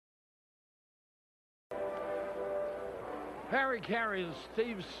Harry Carey and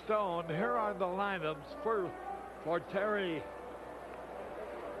Steve Stone. Here are the lineups for Terry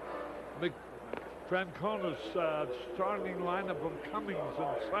Francona's starting lineup of Cummings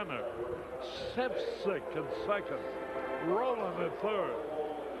in center, Sefcik in second, Rowland at third,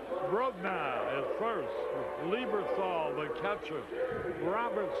 Brogna at first, Lieberthal the catcher,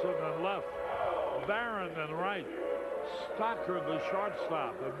 Robertson in left, Barron in right, Stocker the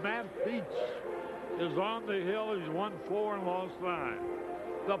shortstop, and Matt Beach is on the hill. He's won 4 and lost 9.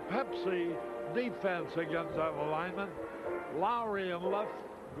 The Pepsi defense against that alignment, Lowry in left,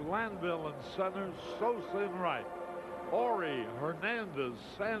 Glanville in center, Sosa in right, Ori, Hernandez,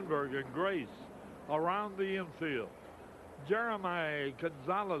 Sandberg, and Grace around the infield. Jeremiah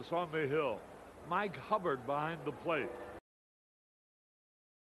Gonzalez on the hill, Mike Hubbard behind the plate.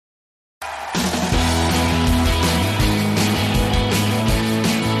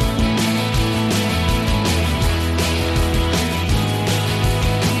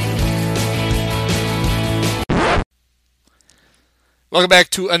 Welcome back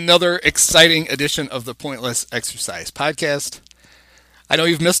to another exciting edition of the Pointless Exercise Podcast. I know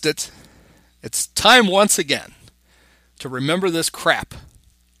you've missed it. It's time once again to remember this crap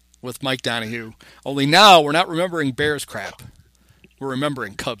with Mike Donahue. Only now we're not remembering Bears crap. We're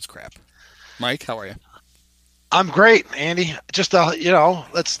remembering Cubs crap. Mike, how are you? I'm great, Andy. Just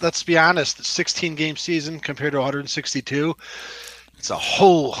let's be honest. 16-game season compared to 162. It's a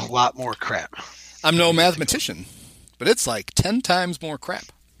whole lot more crap. I'm no mathematician, but it's like 10 times more crap.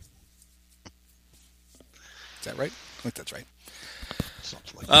 Is that right? I think that's right.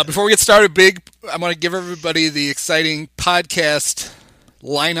 Something like that. Before we get started, I want to give everybody the exciting podcast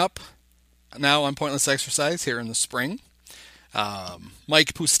lineup now on Pointless Exercise here in the spring.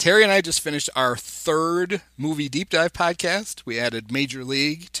 Mike Pusteri and I just finished our 3rd movie deep dive podcast. We added Major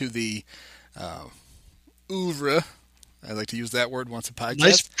League to the oeuvre. I like to use that word once a podcast.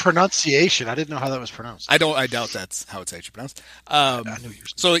 Nice pronunciation. I didn't know how that was pronounced. I doubt that's how it's actually pronounced. I knew you were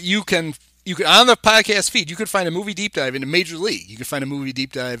so you can on the podcast feed, you could find a movie deep dive into Major League. You could find a movie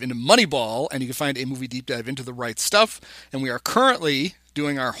deep dive into Moneyball, and you can find a movie deep dive into The Right Stuff. And we are currently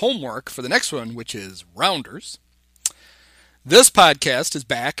doing our homework for the next one, which is Rounders. This podcast is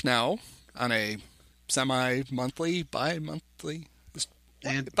back now on a semi-monthly, bi-monthly.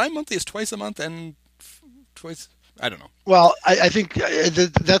 And bi-monthly is twice a month and twice. I don't know. Well, I think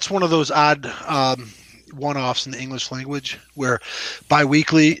that's one of those odd one-offs in the English language where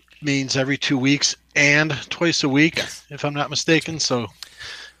bi-weekly means every 2 weeks and twice a week, yes, if I'm not mistaken. So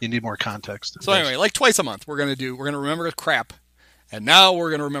you need more context. So anyway, like twice a month, we're going to remember crap. And now we're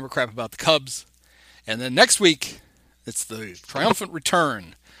going to remember crap about the Cubs. And then next week, it's the triumphant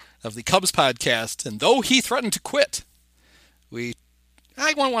return of the Cubs podcast. And though he threatened to quit, I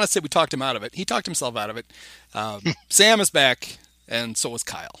don't want to say we talked him out of it. He talked himself out of it. Sam is back, and so is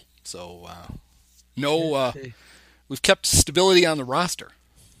Kyle. So, we've kept stability on the roster.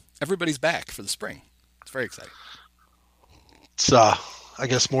 Everybody's back for the spring. It's very exciting. It's, I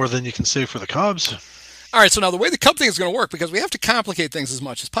guess, more than you can say for the Cubs. All right, so now the way the Cub thing is going to work, because we have to complicate things as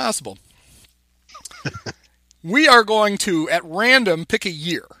much as possible, we are going to, at random, pick a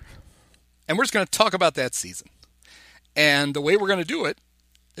year. And we're just going to talk about that season. And the way we're going to do it,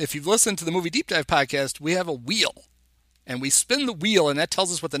 if you've listened to the Movie Deep Dive podcast, we have a wheel. And we spin the wheel, and that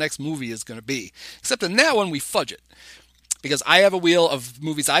tells us what the next movie is going to be. Except in that one, we fudge it. Because I have a wheel of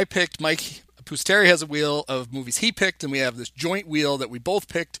movies I picked, Mike Pusteri has a wheel of movies he picked, and we have this joint wheel that we both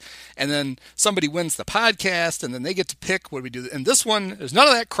picked. And then somebody wins the podcast, and then they get to pick what we do. And this one, there's none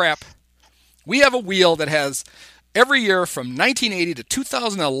of that crap. We have a wheel that has every year from 1980 to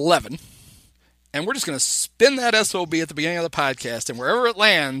 2011. And we're just going to spin that SOB at the beginning of the podcast, and wherever it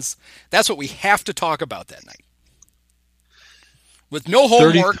lands, that's what we have to talk about that night. With no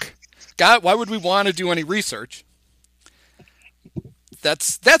homework. God, why would we want to do any research?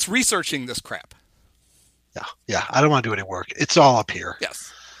 That's researching this crap. Yeah. I don't want to do any work. It's all up here.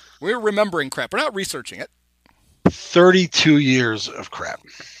 Yes. We're remembering crap. We're not researching it. 32 years of crap.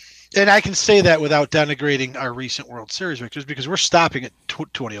 And I can say that without denigrating our recent World Series victors because we're stopping at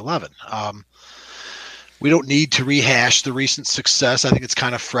 2011. We don't need to rehash the recent success. I think it's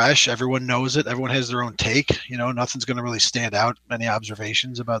kind of fresh. Everyone knows it. Everyone has their own take. Nothing's going to really stand out. Many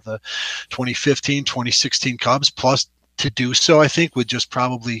observations about the 2015, 2016 Cubs. Plus, to do so, I think, would just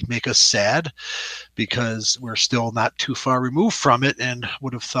probably make us sad because we're still not too far removed from it and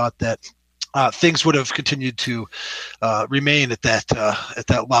would have thought that things would have continued to remain at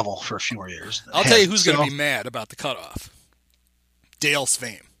that level for a few more years. I'll tell you who's going to be mad about the cutoff. Dale's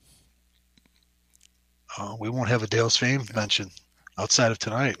Fame. We won't have a Dale's Fame mention outside of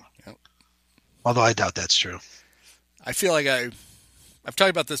tonight. Yep. Although I doubt that's true. I feel like I've talked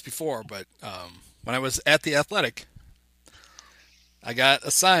about this before, but when I was at the Athletic, I got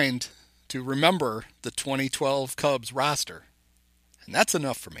assigned to remember the 2012 Cubs roster. And that's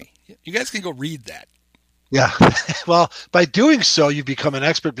enough for me. You guys can go read that. Yeah. Well, by doing so, you become an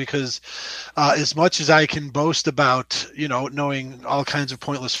expert because as much as I can boast about, knowing all kinds of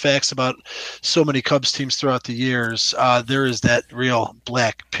pointless facts about so many Cubs teams throughout the years, there is that real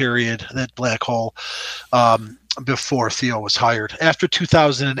black period, that black hole before Theo was hired. After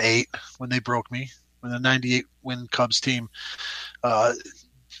 2008, when they broke me, when the 98 win Cubs team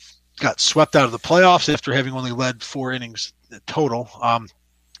got swept out of the playoffs after having only led 4 innings total.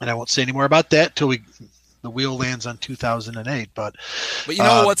 And I won't say any more about that till the wheel lands on 2008. But you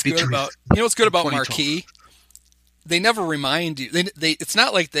know what's good about Marquee? They never remind you. They it's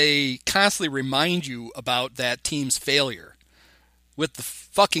not like they constantly remind you about that team's failure with the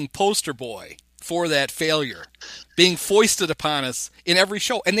fucking poster boy for that failure being foisted upon us in every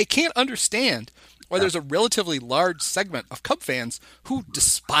show. And they can't understand why there's a relatively large segment of Cub fans who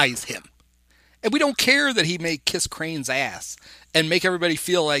despise him. And we don't care that he may kiss Crane's ass and make everybody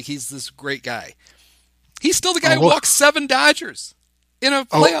feel like he's this great guy. He's still the guy who walked 7 Dodgers in a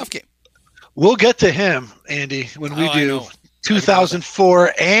playoff game. We'll get to him, Andy, when we do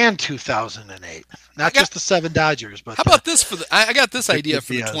 2004 and 2008. Not just the 7 Dodgers, but how about this for I got this idea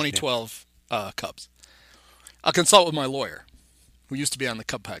for the 2012 Cubs. I'll consult with my lawyer, who used to be on the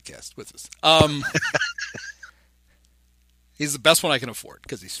Cub podcast with us. He's the best one I can afford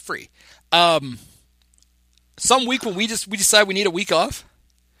because he's free. Some week when we decide we need a week off,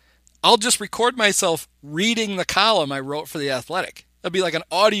 I'll just record myself reading the column I wrote for The Athletic. It'll be like an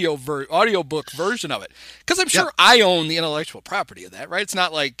audiobook version of it. Because I'm sure I own the intellectual property of that, right? It's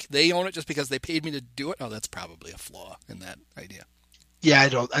not like they own it just because they paid me to do it. Oh, that's probably a flaw in that idea. Yeah,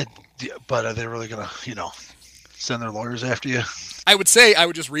 but are they really going to, send their lawyers after you? I would say I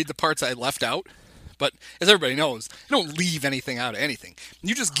would just read the parts I left out. But as everybody knows, you don't leave anything out of anything.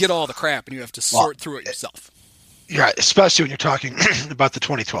 You just get all the crap and you have to sort through it yourself. Yeah, especially when you're talking about the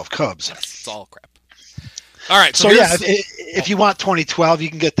 2012 Cubs. Yes, it's all crap. All right. So if you want 2012, you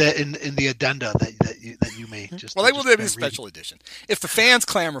can get that in the addenda that you may just. Well, they will do a special edition. If the fans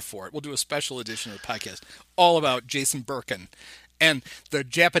clamor for it, we'll do a special edition of the podcast all about Jason Birkin and the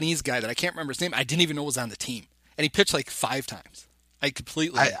Japanese guy that I can't remember his name. I didn't even know was on the team, and he pitched like 5 times. I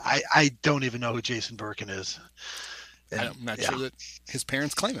don't even know who Jason Birkin is. And, I'm not sure that his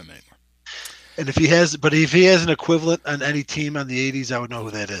parents claim him anymore. And if he has an equivalent on any team on the 80s, I would know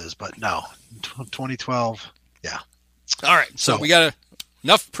who that is. But no, 2012, yeah. All right, so we got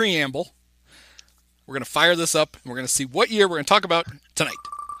enough preamble. We're going to fire this up, and we're going to see what year we're going to talk about tonight.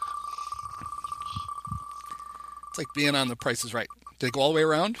 It's like being on The Price is Right. Did it go all the way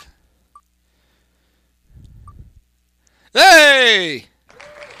around? Hey!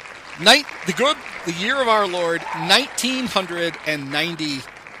 The year of our Lord,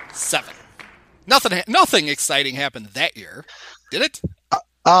 1997. Nothing exciting happened that year, did it?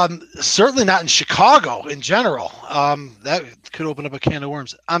 Certainly not in Chicago in general. That could open up a can of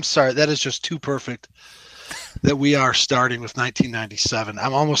worms. I'm sorry, that is just too perfect that we are starting with 1997.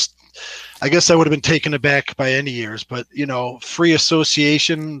 I guess I would have been taken aback by any years, but free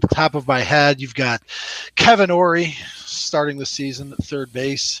association, top of my head, you've got Kevin Ory starting the season at third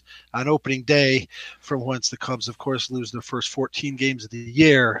base on opening day, from whence the Cubs, of course, lose their first 14 games of the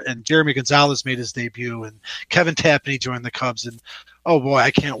year. And Jeremy Gonzalez made his debut, and Kevin Tapney joined the Cubs. And oh boy,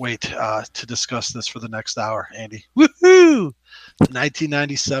 I can't wait to discuss this for the next hour, Andy. Woohoo! The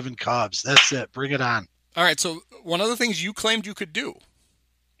 1997 Cubs. That's it. Bring it on. All right. So one of the things you claimed you could do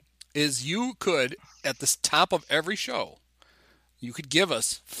is you could, at the top of every show, you could give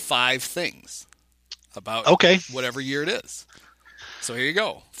us 5 things about whatever year it is. So here you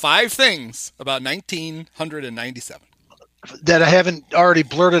go. 5 things about 1997. That I haven't already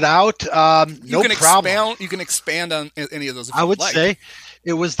blurted out. No problem. You can expand on any of those if I would like. say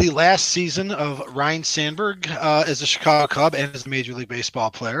it was the last season of Ryne Sandberg as a Chicago Cub and as a Major League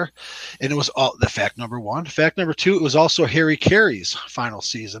Baseball player. And it was the fact number 1. Fact number 2, it was also Harry Carey's final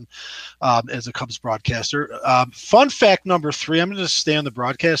season as a Cubs broadcaster. Fun fact number 3, I'm going to stay on the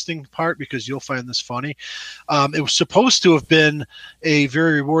broadcasting part because you'll find this funny. It was supposed to have been a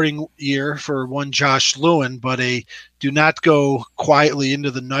very rewarding year for one Josh Lewin, but a do not go quietly into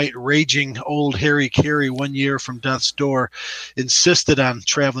the night raging old Harry Carey 1 year from death's door insisted on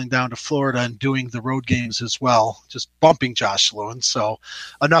traveling down to Florida and doing the road games as well, just bumping Josh Lewin. So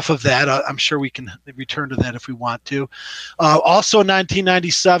enough of that. I'm sure we can return to that if we want to. Also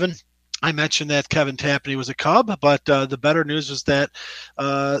 1997, I mentioned that Kevin Tapani was a Cub, but the better news is that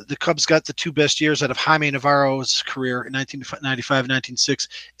the Cubs got the two best years out of Jaime Navarro's career in 1995 and 1996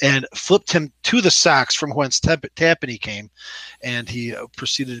 and flipped him to the Sox from whence Tapani came. And he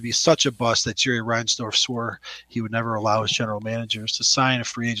proceeded to be such a bust that Jerry Reinsdorf swore he would never allow his general managers to sign a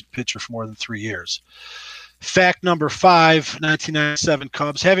free agent pitcher for more than 3 years. Fact number 5, 1997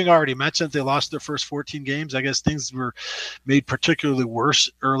 Cubs, having already mentioned they lost their first 14 games, I guess things were made particularly worse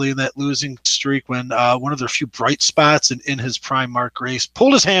early in that losing streak when one of their few bright spots in his prime, Mark Grace,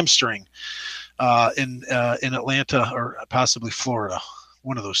 pulled his hamstring in Atlanta or possibly Florida,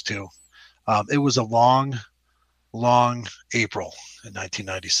 one of those two. It was a long April in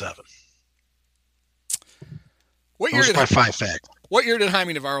 1997. What year did my 5 fact? What year did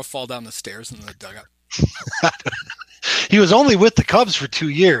Jaime Navarro fall down the stairs in the dugout? He was only with the Cubs for 2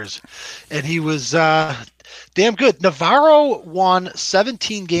 years, and he was damn good. Navarro won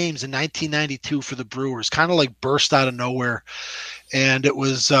 17 games in 1992 for the Brewers, kind of like burst out of nowhere. And it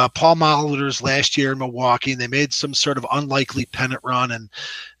was Paul Molitor's last year in Milwaukee, and they made some sort of unlikely pennant run, and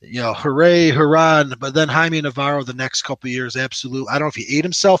hooray, hurrah! But then Jaime Navarro, the next couple of years, absolutely. I don't know if he ate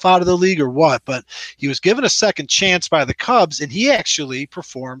himself out of the league or what, but he was given a second chance by the Cubs, and he actually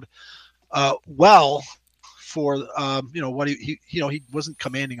performed well for what he wasn't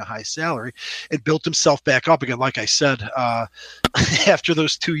commanding a high salary, and built himself back up again. Like I said, after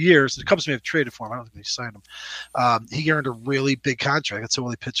those 2 years, the Cubs may have traded for him. I don't think they signed him. He earned a really big contract. That's why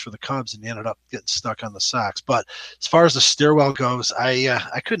he pitched for the Cubs, and he ended up getting stuck on the Sox. But as far as the stairwell goes,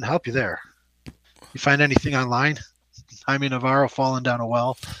 I couldn't help you there. You find anything online? Jaime Navarro falling down a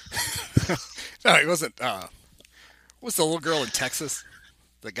well? No, he wasn't. What's the little girl in Texas?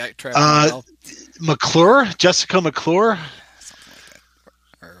 The guy trapped McClure, Jessica McClure. Something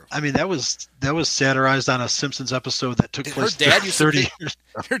like that. I mean, that was satirized on a Simpsons episode that took place 30 years.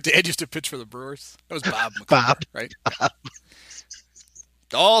 Her dad used to pitch for the Brewers. That was Bob McClure, Bob, right? Bob.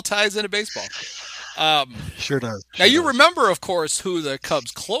 All ties into baseball. Sure does. Now you remember, of course, who the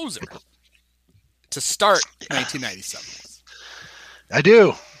Cubs closer to start 1997 was. I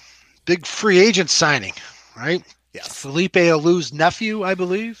do. Big free agent signing, right? Yes. Felipe Alou's nephew, I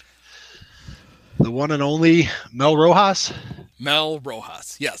believe. The one and only Mel Rojas. Mel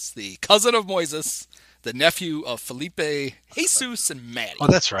Rojas, yes. The cousin of Moises, the nephew of Felipe, Jesus, and Matty. Oh,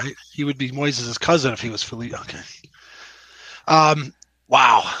 that's right. He would be Moises' cousin if he was Felipe. Okay.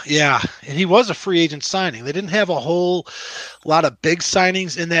 Wow. Yeah. And he was a free agent signing. They didn't have a whole lot of big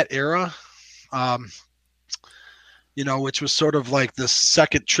signings in that era. Which was sort of like the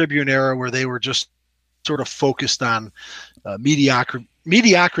second Tribune era where they were just sort of focused on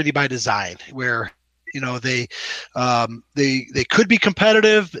mediocrity by design, where they could be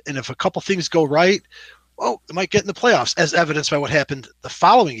competitive, and if a couple things go right, well, they might get in the playoffs, as evidenced by what happened the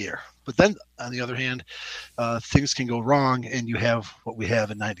following year. But then, on the other hand, things can go wrong, and you have what we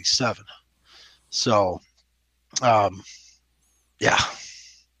have in '97. So, yeah.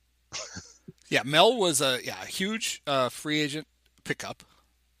 Yeah, Mel was a huge free agent pickup.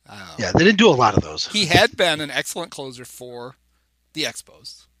 They didn't do a lot of those. He had been an excellent closer for the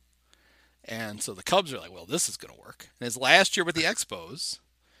Expos. And so the Cubs are like, well, this is going to work. And his last year with the Expos,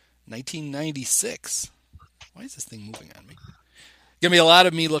 1996. Why is this thing moving on me? Going to be a lot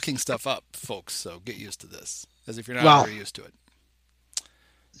of me looking stuff up, folks, so get used to this, as if you're not very used to it.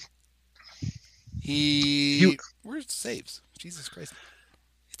 Where's saves? Jesus Christ.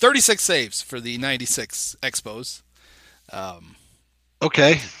 36 saves for the 96 Expos.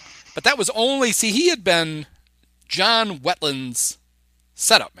 Okay. But that was he had been John Wetland's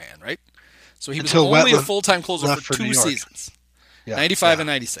setup man, right? So he was only a full-time closer for 2 seasons, 95 and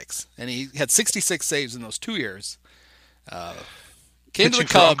 96. And he had 66 saves in those 2 years. Came to the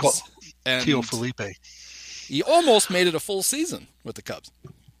Cubs. And Tio Felipe. He almost made it a full season with the Cubs.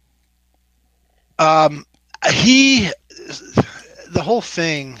 The whole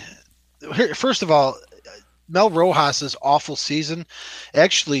thing, first of all, Mel Rojas' awful season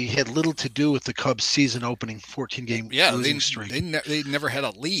actually had little to do with the Cubs' season opening 14-game losing streak. They never had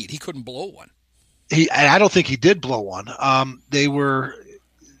a lead. He couldn't blow one. I don't think he did blow one. They were,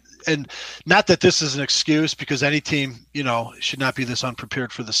 and not that this is an excuse because any team, should not be this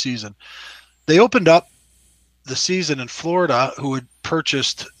unprepared for the season. They opened up the season in Florida, who had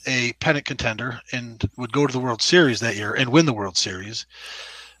purchased a pennant contender and would go to the World Series that year and win the World Series,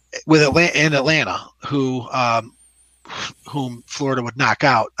 with Atlanta, whom Florida would knock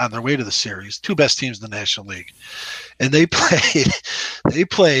out on their way to the series. 2 best teams in the National League, and they played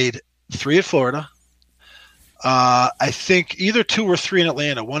 3 at Florida. I think either 2 or 3 in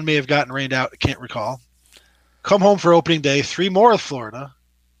Atlanta. One may have gotten rained out. I can't recall. Come home for opening day, 3 more at Florida,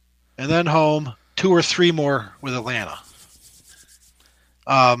 and then home, 2 or 3 more with Atlanta.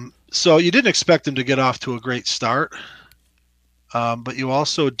 So you didn't expect them to get off to a great start, but you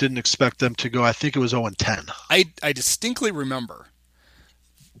also didn't expect them to go, I think it was 0-10. I distinctly remember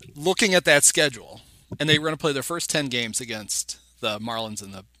looking at that schedule, and they were going to play their first 10 games against the Marlins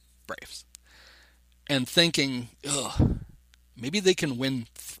and the Braves, and thinking, maybe they can win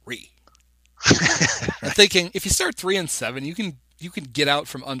 3. And thinking, if you start 3-7, you can get out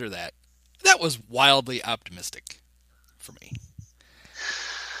from under that. That was wildly optimistic for me.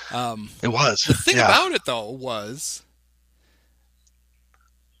 It was. The thing about it, though, was,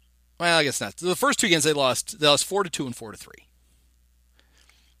 well, I guess not. The first 2 games they lost 4-2 and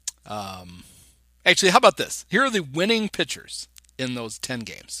 4-3. Actually, how about this? Here are the winning pitchers in those 10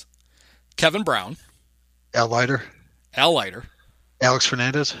 games: Kevin Brown, Al Leiter, Alex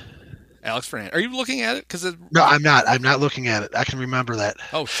Fernandez. Are you looking at it? No, I'm not. I'm not looking at it. I can remember that.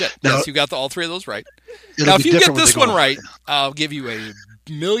 Oh shit! Now, yes, you got all 3 of those right. Now, if you get this one right, I'll give you $1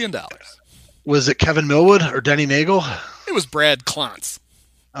 million. Was it Kevin Millwood or Denny Nagel? It was Brad Klontz.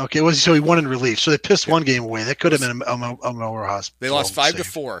 Okay, so he won in relief. So they pissed one game away. That could have been a Mower Hospital. They lost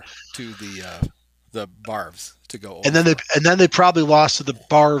 5-4 to the Barves to go over. And then they probably lost to the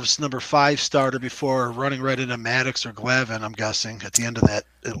Barves number 5 starter before running right into Maddox or Glavin, I'm guessing, at the end of that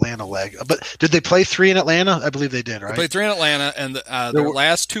Atlanta leg. But did they play 3 in Atlanta? I believe they did, right? They played 3 in Atlanta, and their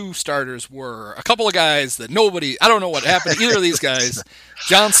last 2 starters were a couple of guys that I don't know what happened to either of these guys,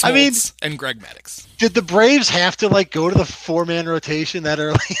 John Smoltz and Greg Maddox. Did the Braves have to go to the 4-man rotation that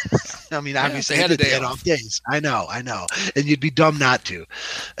early? I mean, obviously they had a day off days. I know, and you'd be dumb not to.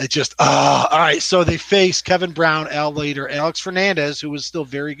 It's just all right. So they faced Kevin Brown, Al Leiter, Alex Fernandez, who was still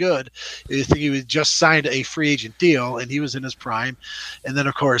very good. I think he was just signed a free agent deal, and he was in his prime. And then,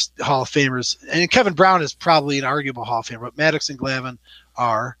 of course, Hall of Famers. And Kevin Brown is probably an arguable Hall of Famer, but Maddox and Glavin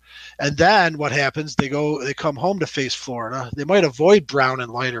are. And then what happens? They come home to face Florida. They might avoid Brown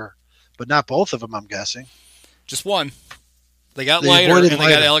and Leiter, but not both of them, I'm guessing. Just one. They got Leiter, and they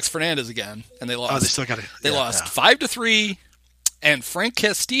got Alex Fernandez again, and they lost. Oh, they still got it. They lost 5-3, and Frank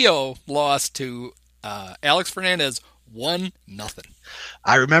Castillo lost to Alex Fernandez 1-0.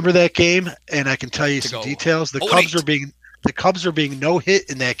 I remember that game, and I can tell you some details. The Cubs are being no hit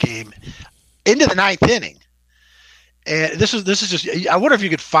in that game into the 9th inning. And this is just, I wonder if you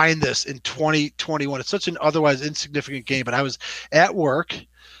could find this in 2021. It's such an otherwise insignificant game, but I was at work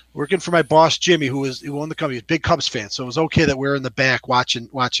working for my boss Jimmy, who owned the company. He's a big Cubs fan, so it was okay that we're in the back watching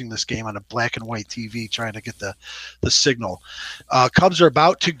this game on a black and white TV, trying to get the signal. Cubs are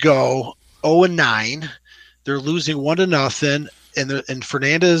about to go 0-9. They're losing 1-0. And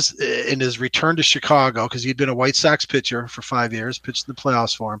Fernandez, in his return to Chicago, because he'd been a White Sox pitcher for 5 years, pitched in the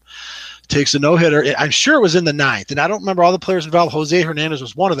playoffs for him, takes a no-hitter. I'm sure it was in the 9th, and I don't remember all the players involved. Jose Hernandez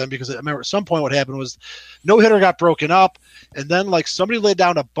was one of them, because I remember at some point what happened was no-hitter got broken up, and then somebody laid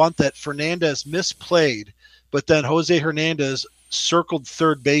down a bunt that Fernandez misplayed, but then Jose Hernandez circled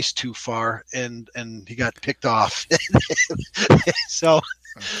third base too far, and he got picked off.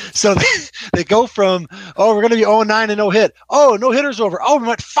 So they go from, we're going to be 0-9 and no hit. Oh, no hitter's over. Oh, we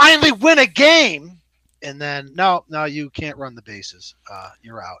might finally win a game. And then, no, you can't run the bases.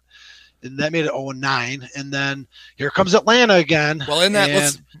 You're out. And that made it 0-9. And then here comes Atlanta again. Well, in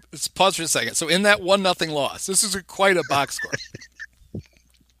that, let's pause for a second. So in that 1-0 loss, this is quite a box score.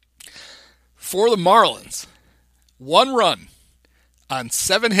 For the Marlins, 1 run on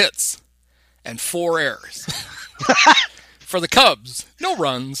 7 hits and 4 errors. For the Cubs, no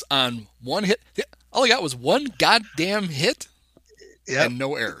runs on 1 hit. All he got was 1 goddamn hit and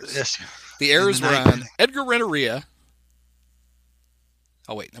no errors. Yes. The errors were on Edgar Renteria.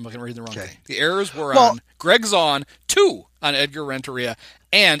 Oh, wait, I'm going to read the wrong thing. The errors were on Greg Zaun, 2 on Edgar Renteria,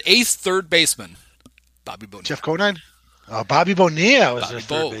 and ace third baseman, Bobby Bonilla. Jeff Conine? Bobby Bonilla was their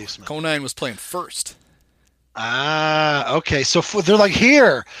third baseman. Conine was playing first. Okay. So they're like,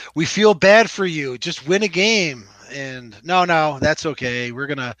 here, we feel bad for you. Just win a game. And no, that's okay. We're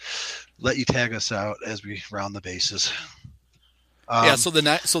going to let you tag us out as we round the bases. So the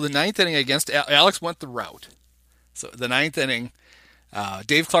 9th inning against Alex went the route. So the 9th inning,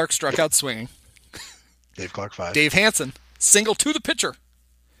 Dave Clark struck out swinging. Dave Clark 5. Dave Hansen single to the pitcher.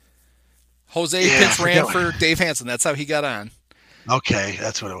 Jose pinch ran for Dave Hansen. That's how he got on. Okay,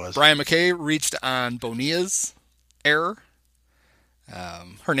 that's what it was. Brian McKay reached on Bonilla's error.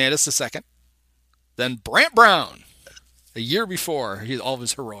 Hernandez the second. Then Brant Brown, a year before, all of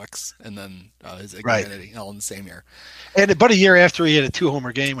his heroics, and then his ignominy, all in the same year. And about a year after, he had a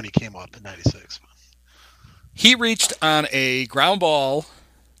 2-homer game when he came up in '96. He reached on a ground ball.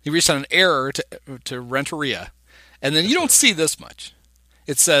 He reached on an error to Renteria. And then you don't see this much.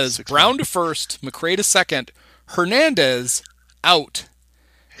 It says 6-5. Brown to first, McRae to second, Hernandez out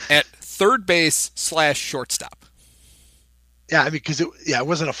at third base / shortstop. Yeah, I mean, because it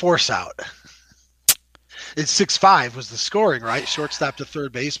wasn't a force out. It's 6-5 was the scoring, right? Shortstop to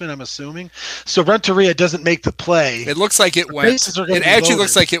third baseman, I'm assuming. So Renteria doesn't make the play. It looks like it went. It actually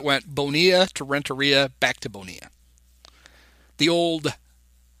looks like it went Bonilla to Renteria, back to Bonilla. The old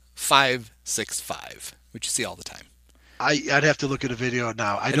 5-6-5, which you see all the time. I'd have to look at a video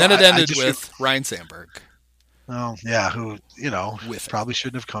now. Then it ended with Ryan Sandberg. Oh, yeah, who, probably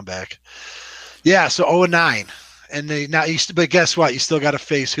shouldn't have come back. Yeah, so 0-9. And but guess what? You still got to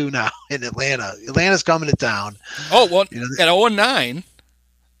face who now in Atlanta? Atlanta's coming to town. Oh, well, at 0-9,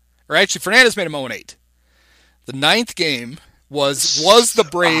 or actually, Fernandez made him 0-8. The ninth game was the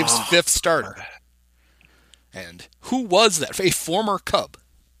Braves' fifth starter. And who was that? A former Cub.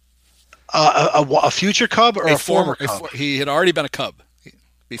 A future Cub or a former Cub? He had already been a Cub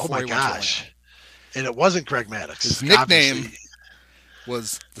before he went to Atlanta. And it wasn't Greg Maddux. His nickname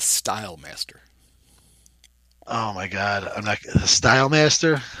was the Style Master. Oh my God! I'm not the Style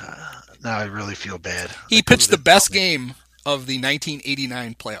Master. Now I really feel bad. He pitched the best game of the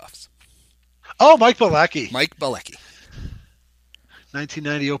 1989 playoffs. Oh, Mike Bilecki.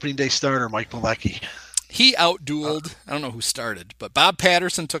 1990 opening day starter, Mike Bilecki. He outdueled. I don't know who started, but Bob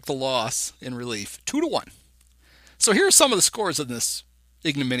Patterson took the loss in relief, 2-1. So here are some of the scores of this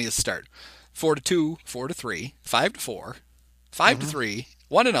ignominious start: 4-2, 4-3, 5-4, 5-3,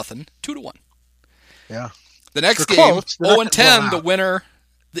 1-0, 2-1. Yeah. The next game, 0-10, the winner.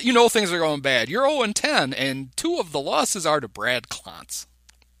 Things are going bad. You're 0-10, and two of the losses are to Brad Klontz.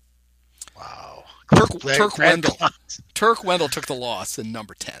 Wow. Turk Wendell. Turk Wendell took the loss in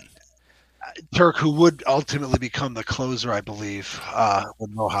number 10. Turk, who would ultimately become the closer, I believe,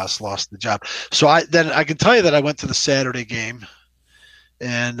 when Rojas lost the job. So I can tell you that I went to the Saturday game,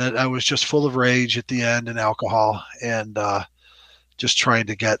 and that I was just full of rage at the end and alcohol, and just trying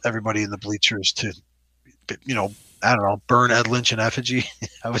to get everybody in the bleachers to, I don't know, burn Ed Lynch in effigy.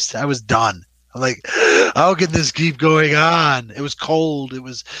 I was done. I'm like, how can this keep going on? It was cold. It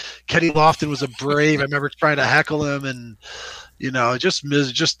was Kenny Lofton was a Brave. I remember trying to heckle him, and I'm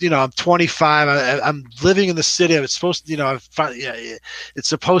 25. I'm living in the city. It's supposed to, it's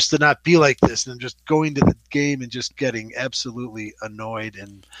supposed to not be like this. And I'm just going to the game and just getting absolutely annoyed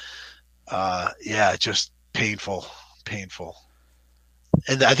and, just painful.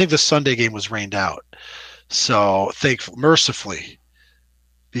 And I think the Sunday game was rained out. So mercifully.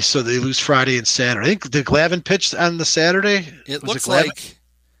 So they lose Friday and Saturday. I think did Glavine pitch on the Saturday? It looks like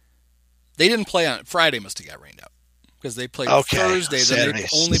they didn't play on Friday. Must have got rained out because they played Thursday. Then they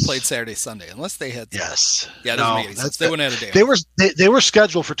only played Saturday, Sunday, unless they had. Yes. Yeah, it doesn't make any sense. They wouldn't have a day. They were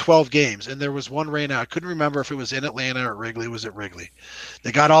scheduled for 12 games, and there was one rain out. I couldn't remember if it was in Atlanta or Wrigley. It was at Wrigley.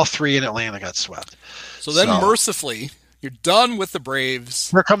 They got all three in Atlanta. Got swept. So then, mercifully, you're done with the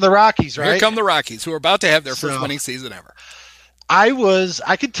Braves. Here come the Rockies, right? Here come the Rockies, who are about to have their first winning season ever.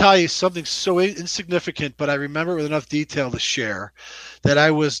 I could tell you something so insignificant, but I remember with enough detail to share that I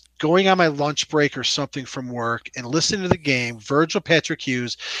was going on my lunch break or something from work and listening to the game, Virgil Patrick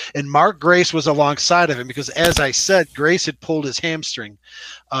Hughes, and Mark Grace was alongside of him because, as I said, Grace had pulled his hamstring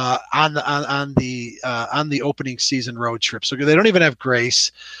on the opening season road trip. So they don't even have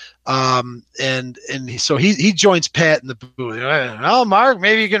Grace. So he joins Pat in the booth. Oh, Mark,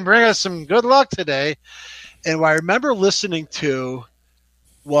 maybe you can bring us some good luck today. And what I remember listening to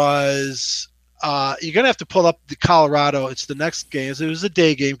was you're going to have to pull up the Colorado. It's the next game. It was a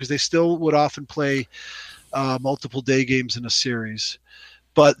day game because they still would often play multiple day games in a series.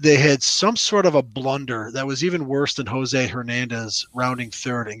 But they had some sort of a blunder that was even worse than Jose Hernandez rounding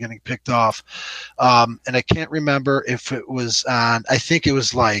third and getting picked off. And I can't remember if it was on – I think it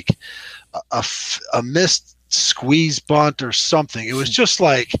was like a missed – squeeze bunt or something. It was just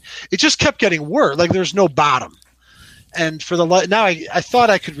like it just kept getting worse. Like there's no bottom. And for now, I thought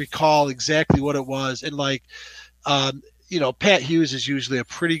I could recall exactly what it was. And Pat Hughes is usually a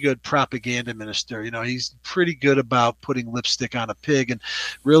pretty good propaganda minister. He's pretty good about putting lipstick on a pig and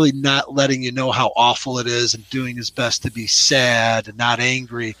really not letting you know how awful it is and doing his best to be sad and not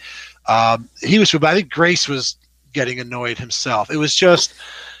angry. I think Grace was getting annoyed himself. It was just.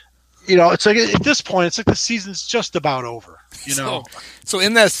 It's like at this point, it's like the season's just about over. So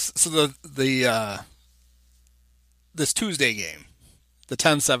in this, this Tuesday game, the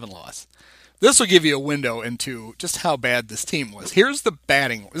 10-7 loss, this will give you a window into just how bad this team was. Here's the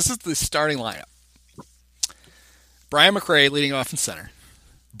batting. This is the starting lineup. Brian McRae leading off in center.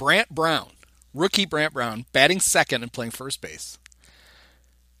 Brant Brown, rookie Brant Brown, batting second and playing first base.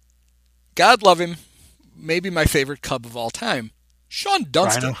 God love him, maybe my favorite Cub of all time, Sean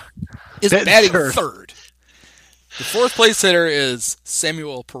Dunston Rhino. is Batting batting third. third. The fourth place hitter is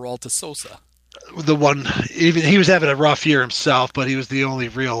Samuel Peralta Sosa. The one, even he was having a rough year himself, but he was the only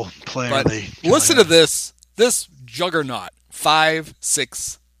real player. But listen to this juggernaut, 5,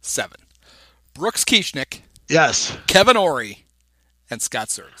 6, 7. Brooks Kieschnick, yes, Kevin Ory, and Scott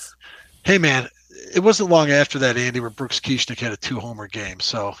Service. Hey man, it wasn't long after that, Andy, where Brooks Kieschnick had a 2-homer game,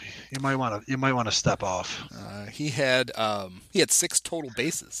 so you might want to step off. He had 6 total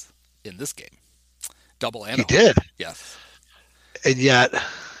bases in this game, double and He a did, yes, and yet.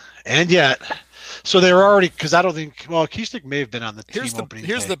 So they were already, because I don't think, well, Kieschnick may have been on the team opening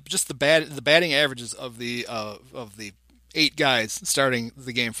day. the batting averages of the 8 guys starting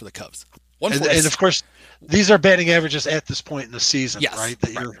the game for the Cubs. And of course, these are batting averages at this point in the season, yes, right?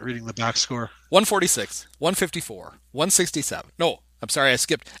 That you're reading the box score. 146, 154, 167. No, I'm sorry, I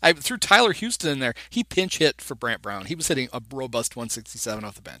skipped. I threw Tyler Houston in there. He pinch hit for Brant Brown. He was hitting a robust 167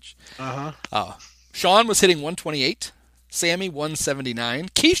 off the bench. Sean was hitting 128. Sammy, 179.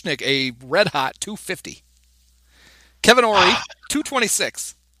 Kieschnick, a red-hot 250. Kevin Ory,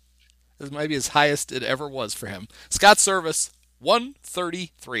 226. This might be as highest it ever was for him. Scott Service,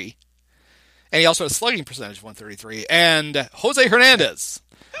 133. And he also had a slugging percentage of 133. And Jose Hernandez,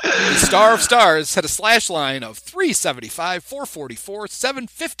 the star of stars, had a slash line of 375, 444,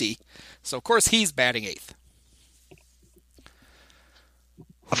 750. So, of course, he's batting 8th.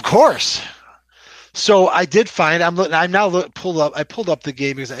 Of course. So I did find I pulled up the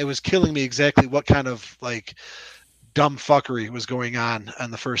game because it was killing me exactly what kind of like dumb fuckery was going on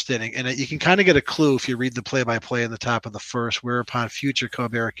the first inning, and you can kind of get a clue if you read the play-by-play in the top of the first. Whereupon future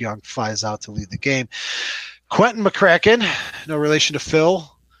Cub Eric Young flies out to lead the game. Quentin McCracken, no relation to Phil,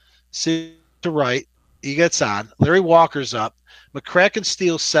 sits to right. He gets on. Larry Walker's up. McCracken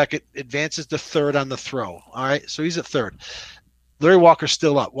steals second, advances to third on the throw. All right, so he's at third. Larry Walker's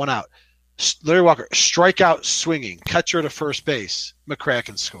still up, 1 out. Larry Walker, strikeout swinging, catcher to first base.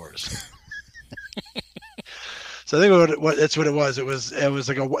 McCracken scores. So I think that's what it was. It was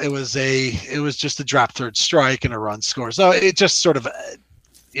just a drop third strike and a run score. So it just sort of,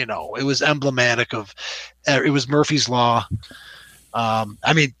 it was emblematic of, it was Murphy's Law. I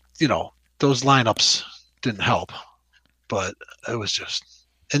mean, those lineups didn't help, but it was just,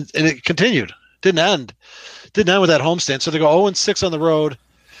 and it continued. Didn't end with that homestand. So they go 0-6 on the road.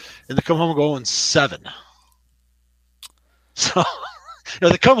 And they come home and go 0-7. So,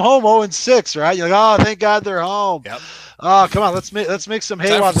 they come home 0-6, right? You're like, oh, thank God they're home. Yep. Oh, come on, let's make some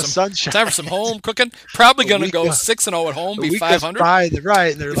hay while the sun shines. Time for some home cooking. Probably going to go 6-0 at home, be 500. Right?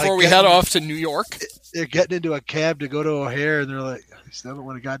 And they're before we head off to New York. They're getting into a cab to go to O'Hare, and they're like, they still haven't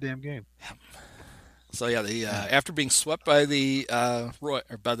won a goddamn game. So yeah, after being swept by the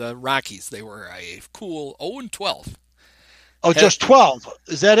Rockies, they were a cool 0-12. Oh, just 12.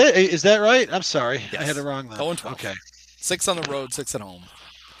 Is that it? Is that right? I'm sorry. Yes. I had it wrong then. 0-12. Okay. 6 on the road, 6 at home.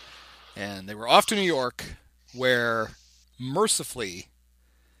 And they were off to New York, where mercifully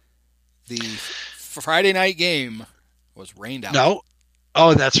the Friday night game was rained out. No.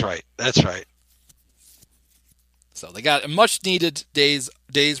 Oh, that's right. So they got a much needed day's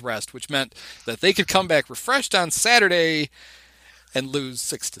rest, which meant that they could come back refreshed on Saturday and lose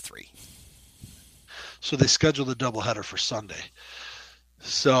 6-3. So they scheduled a doubleheader for Sunday.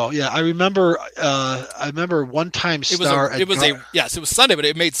 So yeah, I remember one-time star. It was Sunday, but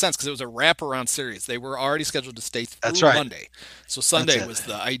it made sense because it was a wraparound series. They were already scheduled to stay through Monday, so Sunday was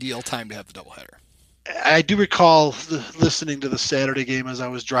the ideal time to have the doubleheader. I do recall listening to the Saturday game as I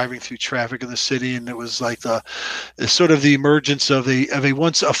was driving through traffic in the city, and it was like the sort of the emergence of a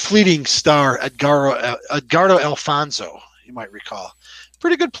once a fleeting star, Edgardo Alfonso. You might recall.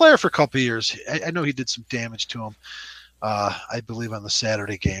 Pretty good player for a couple of years. I know he did some damage to him, I believe, on the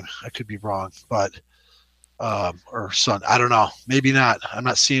Saturday game. I could be wrong, but or Sun. I don't know. Maybe not. I'm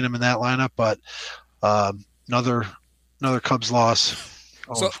not seeing him in that lineup, but another Cubs loss,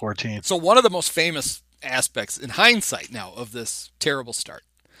 0-14. So one of the most famous aspects in hindsight now of this terrible start,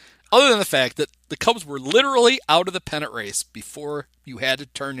 other than the fact that the Cubs were literally out of the pennant race before you had to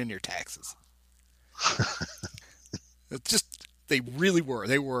turn in your taxes. It's just. They really were.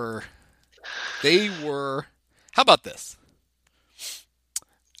 They were. How about this?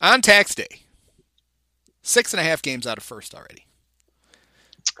 On tax day, 6.5 games out of first already.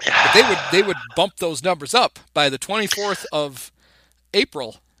 But they would bump those numbers up by the 24th of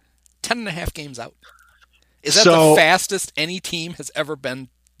April, 10.5 games out. Is that the fastest any team has ever been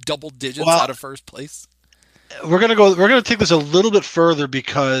double digits out of first place? We're gonna take this a little bit further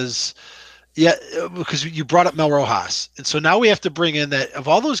because Yeah, because you brought up Mel Rojas. And so now we have to bring in that of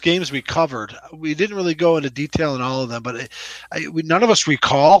all those games we covered, we didn't really go into detail in all of them, but none of us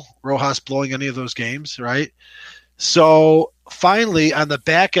recall Rojas blowing any of those games, right? So finally, on the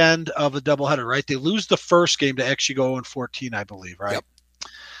back end of the doubleheader, right, they lose the first game to actually go 0-14, I believe, right? Yep.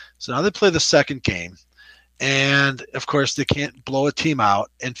 So now they play the second game. And, of course, they can't blow a team out.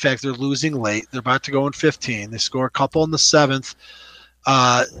 In fact, they're losing late. They're about to go 15. They score a couple in the seventh.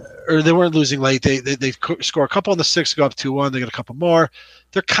 Or they weren't losing late. They score a couple in the sixth, go up 2-1. They get a couple more.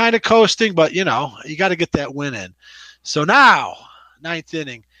 They're kind of coasting, but, you got to get that win in. So now, ninth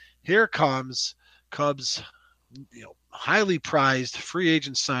inning, here comes Cubs, highly prized free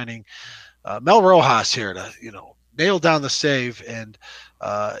agent signing, Mel Rojas here to, nail down the save and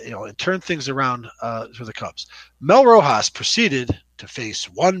turn things around for the Cubs. Mel Rojas proceeded to face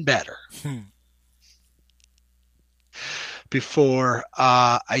one batter. Before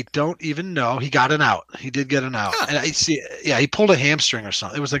I don't even know, he got an out. He did get an out, and I see. Yeah, he pulled a hamstring or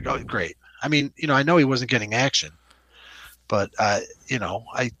something. It was like, oh, great. I mean, I know he wasn't getting action, but I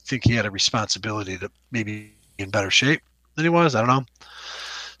think he had a responsibility to maybe be in better shape than he was. I don't know.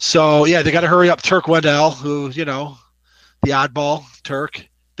 So yeah, they got to hurry up. Turk Wendell, who the oddball Turk,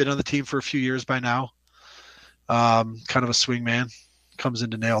 been on the team for a few years by now. Kind of a swing man. Comes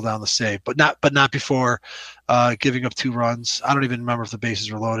in to nail down the save, but not before giving up 2 runs. I don't even remember if the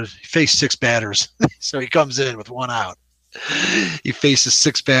bases were loaded. He faced 6 batters, so he comes in with 1 out. He faces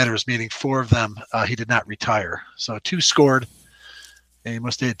 6 batters, meaning 4 of them he did not retire. So 2 scored, and he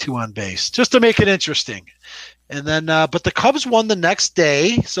must have had 2 on base, just to make it interesting. And then, but the Cubs won the next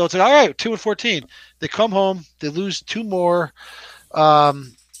day, so it's like, all right, 2-14. They come home, they lose 2 more to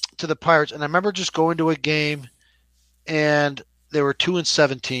the Pirates, and I remember just going to a game and they were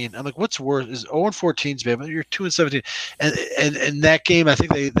 2-17. I'm like, what's worse? Is 0-14's bad, but you're 2-17. And that game, I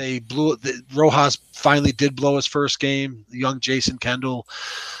think they blew it. Rojas finally did blow his first game. Young Jason Kendall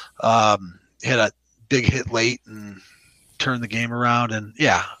had a big hit late and turned the game around. And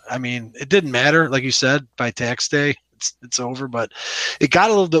yeah, I mean, it didn't matter. Like you said, by tax day, it's over, but it got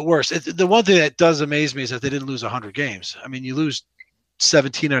a little bit worse. The one thing that does amaze me is that they didn't lose 100 games. I mean, you lose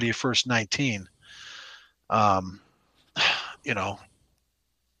 17 out of your first 19. How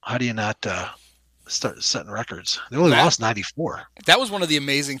do you not start setting records? They only lost 94. That was one of the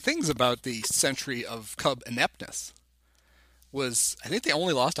amazing things about the century of Cub ineptness. Was I think they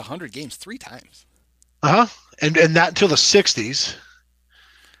only lost 100 games 3 times. And not until the 60s.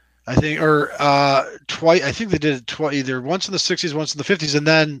 I think, or twice. I think they did it either once in the 60s, once in the 50s, and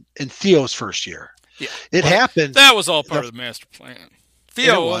then in Theo's first year. Yeah, it happened. That was all part of the master plan.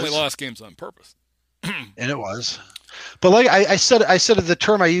 Theo only lost games on purpose. And it was. But like I said the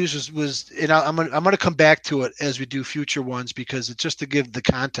term I used was and I'm gonna come back to it as we do future ones because it's just to give the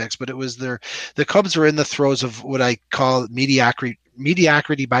context. But it was the Cubs were in the throes of what I call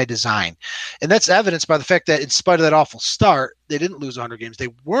mediocrity by design, and that's evidenced by the fact that in spite of that awful start, they didn't lose 100 games. They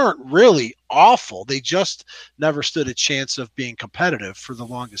weren't really awful. They just never stood a chance of being competitive for the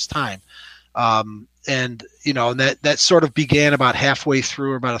longest time. And that sort of began about halfway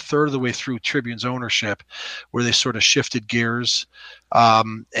through or about a third of the way through Tribune's ownership, where they sort of shifted gears.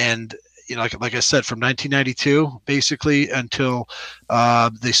 And like I said, from 1992 basically until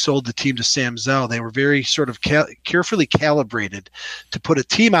they sold the team to Sam Zell, they were very sort of carefully calibrated to put a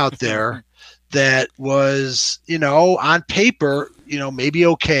team out there that was on paper maybe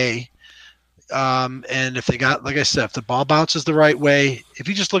okay. And if they got, like I said, if the ball bounces the right way, if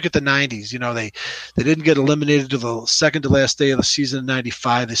you just look at the 90s, they didn't get eliminated to the second to last day of the season in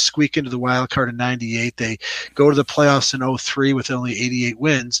 95. They squeak into the wild card in 98. They go to the playoffs in 03 with only 88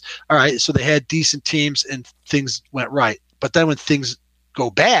 wins. All right. So they had decent teams and things went right. But then when things go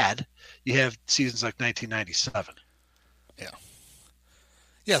bad, you have seasons like 1997. Yeah.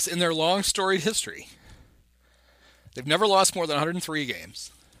 Yes. In their long storied history, they've never lost more than 103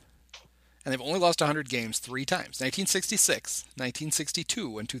 games. And they've only lost 100 games 3 times, 1966,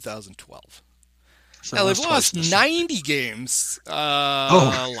 1962, and 2012. So now, they've lost 90 games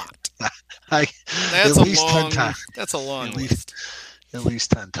a lot. That's at least 10 times. That's a long list. At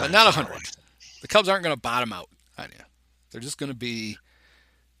least 10 times. But not 100. The Cubs aren't going to bottom out on you. They're just going to be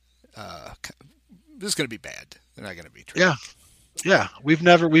bad. They're not going to be true. Yeah.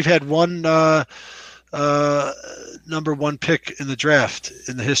 We've had one number 1 pick in the draft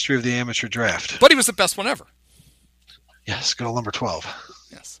in the history of the amateur draft. But he was the best one ever. Yes, good old number 12.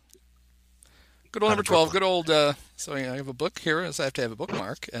 Yes. Good old number 12. Good old, so I have a book here, so I have to have a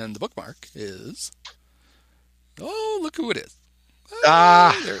bookmark, and the bookmark is, look who it is.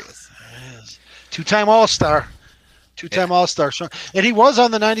 There he is. 2-time All-Star. Two-time All-Star. And he was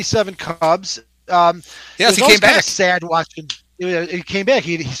on the 97 Cubs. Yes, he came back. Sad watching. He came back.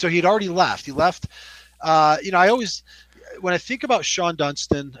 So he'd already left. He left. I always, when I think about Sean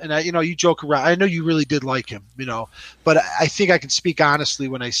Dunston, and you joke around. I know you really did like him, but I think I can speak honestly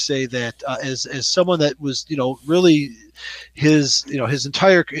when I say that as someone that was, really his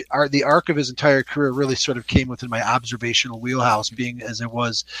entire the arc of his entire career really sort of came within my observational wheelhouse, being as it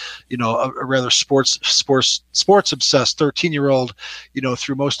was, a rather sports obsessed 13-year-old,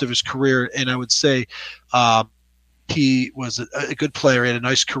 through most of his career, and I would say. He was a good player, he had a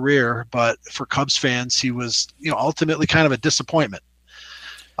nice career, but for Cubs fans, he was, ultimately kind of a disappointment.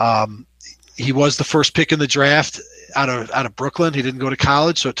 He was the first pick in the draft out of Brooklyn. He didn't go to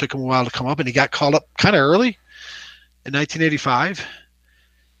college, so it took him a while to come up, and he got called up kind of early in 1985. He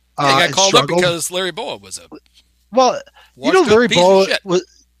got called up because Larry Bowa was a Larry Bowa was.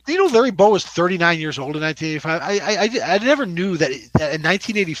 Larry Bowa was 39 years old in 1985. I never knew that in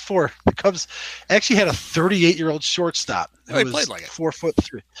 1984 the Cubs actually had a 38-year-old shortstop. He played like it.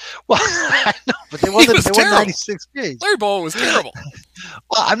 4'3". Well, I know, but they won 96 games. Larry Bowa was terrible.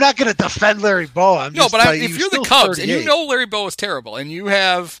 Well, I'm not going to defend Larry Bowa. If you're the Cubs 38. And Larry Bowa was terrible, and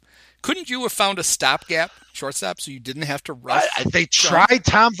couldn't you have found a stopgap shortstop so you didn't have to rush? They tried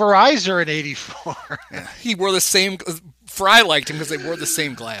Tom Verizon in '84. Yeah, he wore the same. Fry liked him because they wore the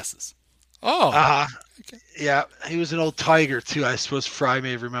same glasses. Oh, okay. Yeah, he was an old Tiger too. I suppose Fry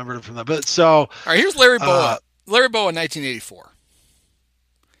may have remembered him from that. But so, all right, here's Larry Bowa. Larry Bowa in 1984.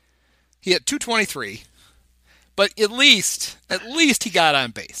 He had 223, but at least he got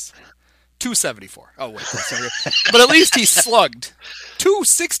on base. 274. Oh wait, sorry. But at least he slugged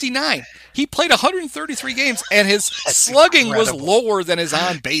 269. He played 133 games, and his slugging was lower than his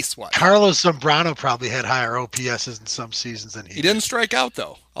on base was. Carlos Zambrano probably had higher OPSs in some seasons than he did. Didn't strike out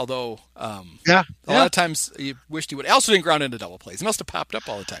though, although a lot of times you wished he would. He also didn't ground into double plays. He must have popped up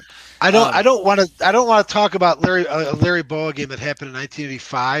all the time. I don't want to talk about Larry Bowa game that happened in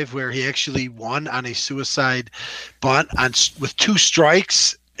 1985 where he actually won on a suicide bunt with 2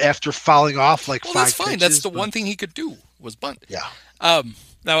 strikes. After fouling off 5 that's fine. pitches, that's the one thing he could do was bunt. Yeah.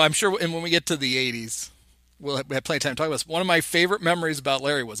 Now I'm sure, and when we get to the 80s, we'll have plenty of time to talk about this. One of my favorite memories about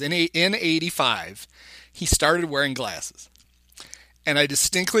Larry was in 85, he started wearing glasses, and I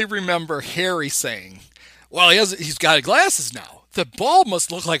distinctly remember Harry saying, "Well, he's got glasses now. The ball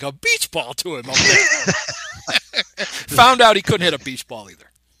must look like a beach ball to him." Found out he couldn't hit a beach ball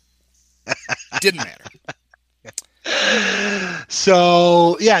either. Didn't matter.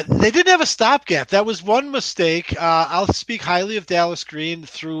 So, yeah, they didn't have a stopgap. That was one mistake. I'll speak highly of Dallas Green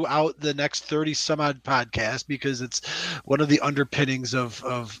throughout the next 30-some-odd podcasts because it's one of the underpinnings of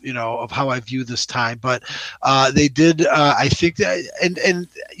how I view this time. But they did, I think, that, and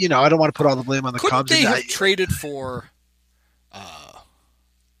I don't want to put all the blame on the Cubs. Couldn't they have traded for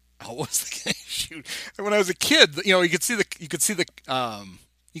what was the game? Shoot. When I was a kid, you could see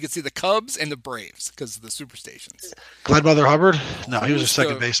the Cubs and the Braves because of the superstations. Glenn Mother Hubbard? No, he was a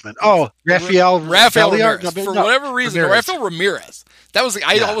second baseman. Oh, Rafael Ramirez. For whatever reason, Rafael Ramirez. That was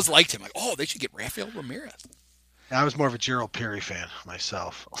I always liked him. They should get Rafael Ramirez. I was more of a Gerald Perry fan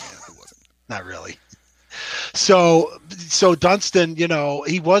myself. Yeah, wasn't. Not really. So Dunston,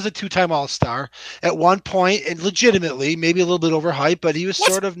 he was a 2-time All-Star at one point, and legitimately, maybe a little bit overhyped, but he was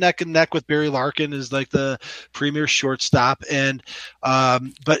sort of neck and neck with Barry Larkin as the premier shortstop. And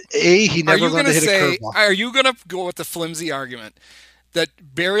but he never learned to hit a curveball. Are you going to go with the flimsy argument that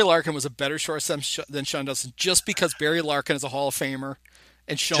Barry Larkin was a better shortstop than Sean Dunston just because Barry Larkin is a Hall of Famer?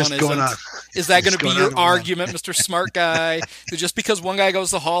 And Sean isn't. Is that going to be your argument, Mr. Smart Guy? That just because one guy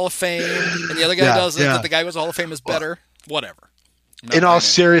goes to the Hall of Fame and the other guy doesn't, that the guy who goes to the Hall of Fame is better? Whatever. In all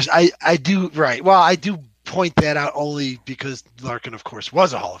seriousness, I do right. Well, I do point that out only because Larkin, of course,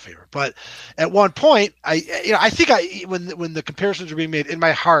 was a Hall of Famer. But at one point, I think when the comparisons were being made, in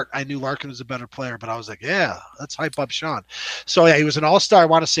my heart, I knew Larkin was a better player. But I was like, yeah, let's hype up Sean. So yeah, he was an All-Star. I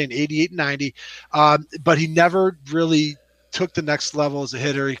want to say in '88 and '90, but he never really took the next level as a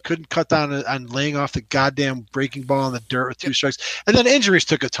hitter. He couldn't cut down on laying off the goddamn breaking ball in the dirt with 2 strikes. And then injuries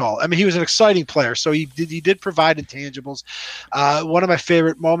took a toll. I mean, he was an exciting player, so he did provide intangibles. One of my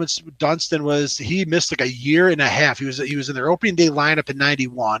favorite moments with Dunston was he missed a year and a half. He was in their opening day lineup in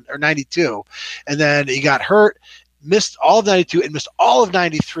 91 or 92, and then he got hurt, missed all of 92 and missed all of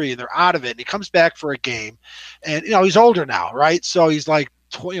 93, and they're out of it. And he comes back for a game, and he's older now, right? So he's like,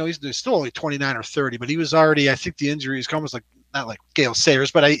 he's still only 29 or 30, but he was already, I think the injury is almost like not like Gale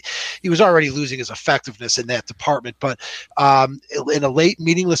Sayers, but he was already losing his effectiveness in that department. But in a late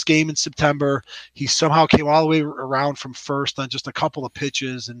meaningless game in September, he somehow came all the way around from first on just a couple of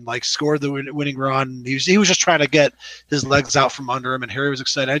pitches and like scored the winning run. He was just trying to get his legs out from under him, and Harry was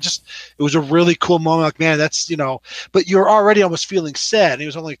excited. It was a really cool moment. Like, man, that's, but you're already almost feeling sad. He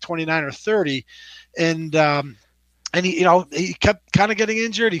was only like 29 or 30, and he kept kind of getting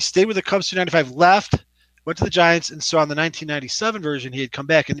injured. He stayed with the Cubs to 95, left, went to the Giants, and so on the 1997 version, he had come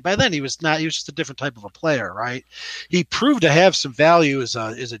back. And by then, he was just a different type of a player, right? He proved to have some value as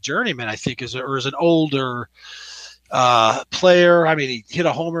a journeyman, I think, as an older player. I mean, he hit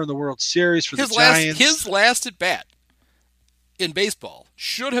a homer in the World Series for the Giants. His last at bat in baseball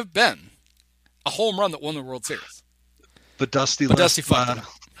should have been a home run that won the World Series. But Dusty fucked him.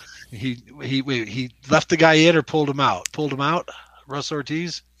 He left the guy in or pulled him out? Russ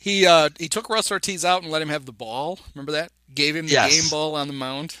Ortiz? He took Russ Ortiz out and let him have the ball. Remember that? Gave him the game ball on the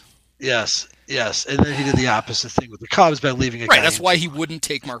mound. Yes. And then he did the opposite thing with the Cubs by leaving a guy. Right, that's why he wouldn't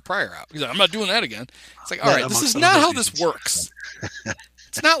take Mark Pryor out. He's like, I'm not doing that again. It's like, all right, this is not how this works.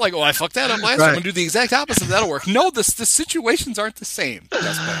 It's not like, I fucked that up last time. I'm going to do the exact opposite. That'll work. No, the situations aren't the same.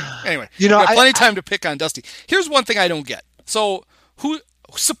 Anyway, we got plenty of time to pick on Dusty. Here's one thing I don't get. So who's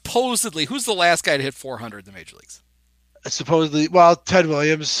the last guy to hit 400 in the major leagues? Supposedly, Ted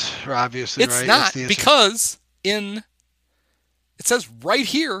Williams, obviously. It's not, because it says right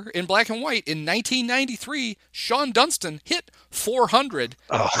here in black and white, in 1993, Sean Dunston hit 400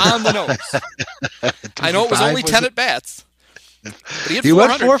 on the nose. I know it was only 10 at bats, but he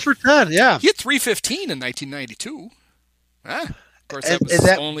went 4 for 10. Yeah, he hit 315 in 1992. Of course, that was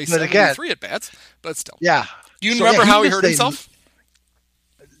only 73 at bats, but still. Yeah. Do you remember how he hurt himself?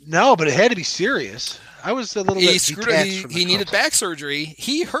 No, but it had to be serious. I was a little bit detached from he needed back surgery.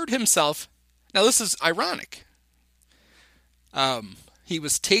 He hurt himself. Now, this is ironic. He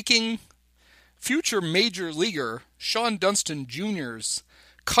was taking future major leaguer Sean Dunston Jr.'s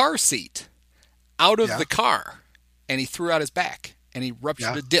car seat out of the car, and he threw out his back, and he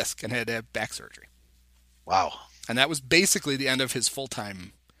ruptured a disc and had to have back surgery. Wow. And that was basically the end of his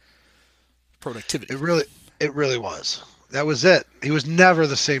full-time productivity. It really was. That was it. He was never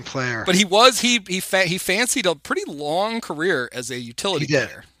the same player. But he fancied a pretty long career as a utility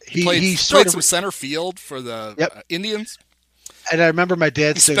player. He played some center field for the Indians. And I remember my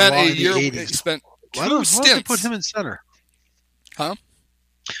dad saying, he spent two stints. Why don't they put him in center? Huh?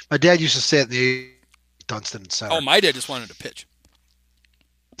 My dad used to say at the Dunston in center. Oh, my dad just wanted to pitch.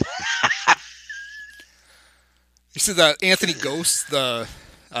 You see the Anthony Ghost, the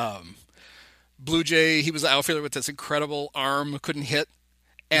Blue Jay, he was the outfielder with this incredible arm, couldn't hit.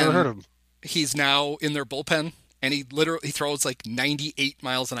 And never heard of him. He's now in their bullpen, and he throws like 98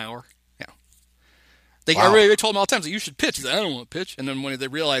 miles an hour. Yeah. Everybody told him all the time, you should pitch. He's like, I don't want to pitch. And then when they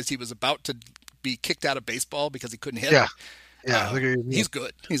realized he was about to be kicked out of baseball because he couldn't hit, he's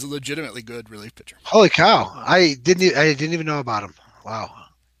good. He's a legitimately good relief pitcher. Holy cow. I didn't even know about him. Wow.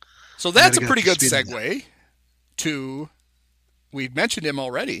 So that's a pretty good segue to, we've mentioned him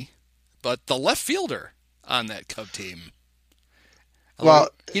already, but the left fielder on that Cub team. Well,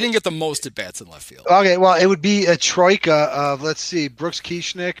 he didn't get the most at bats in left field. Okay, well, it would be a troika of, let's see, Brooks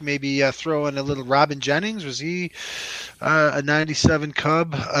Kieschnick, maybe throw in a little Robin Jennings. Was he a 97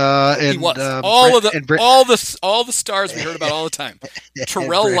 Cub? He was. All the stars we heard about all the time.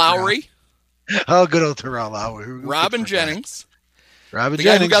 Terrell Lowry. Oh, good old Terrell Lowry. Robin Jennings. The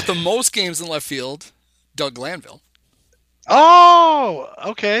guy who got the most games in left field, Doug Glanville. Oh,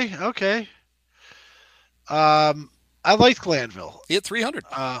 okay. I liked Glanville. He hit 300.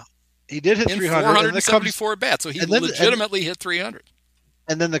 He did hit 300. 474 at bats, so he legitimately hit 300.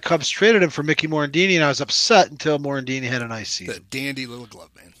 And then the Cubs traded him for Mickey Morandini, and I was upset until Morandini had a nice season. The dandy little glove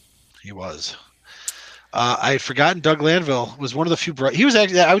man. He was. I had forgotten Doug Glanville was one of the few bright. He was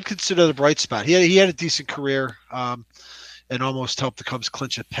actually, I would consider the bright spot. He had a decent career, and almost helped the Cubs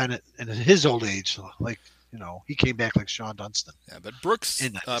clinch a pennant in his old age. He came back like Sean Dunston. Yeah, but Brooks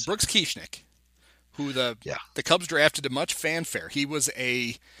Kieschnick, who the Cubs drafted to much fanfare. He was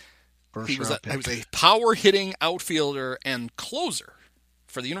a power hitting outfielder and closer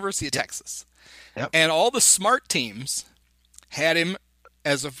for the University of Texas. Yep. And all the smart teams had him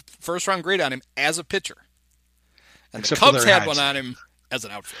as a first round grade on him as a pitcher. And the Cubs had one on him as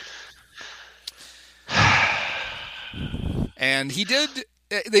an outfielder. And he did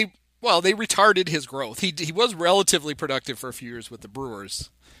they retarded his growth. He was relatively productive for a few years with the Brewers,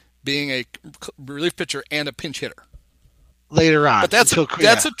 being a relief pitcher and a pinch hitter. Later on. But that's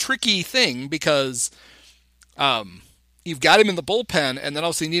a tricky thing because you've got him in the bullpen, and then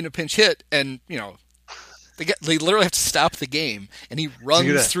also you need a pinch hit, and They literally have to stop the game, and he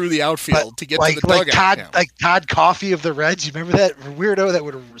runs through the outfield to get to the like dugout. Like Todd Coffey of the Reds. You remember that weirdo that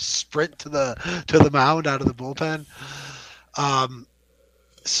would sprint to the mound out of the bullpen?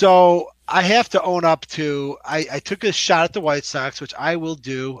 So I have to own up to I took a shot at the White Sox, which I will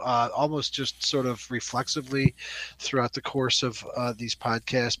do almost just sort of reflexively throughout the course of these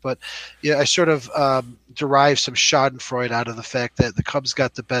podcasts. But yeah, I sort of derived some Schadenfreude out of the fact that the Cubs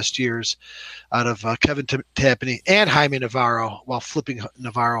got the best years out of Kevin Tapani and Jaime Navarro while flipping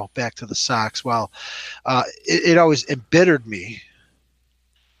Navarro back to the Sox. Well, it always embittered me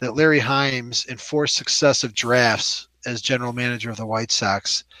that Larry Himes, in 4 successive drafts as general manager of the White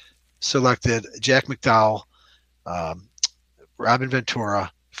Sox, selected Jack McDowell, Robin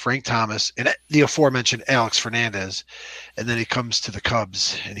Ventura, Frank Thomas, and the aforementioned Alex Fernandez. And then he comes to the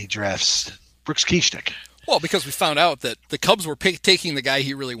Cubs and he drafts Brooks Kieschnick. Well, because we found out that the Cubs were taking the guy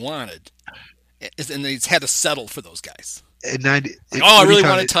he really wanted, and he's had to settle for those guys. I really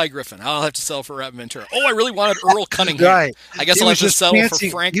wanted Ty Griffin. I'll have to sell for Robin Ventura. Oh, I really wanted Earl Cunningham. Right. I guess I'll have to sell for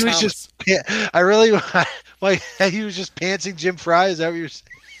Frank Thomas. He was just pantsing Jim Fry. Is that what you're saying?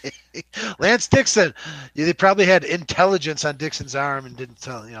 Lance Dixon. Yeah, they probably had intelligence on Dixon's arm and didn't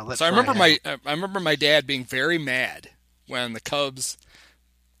tell. So I remember my dad being very mad when the Cubs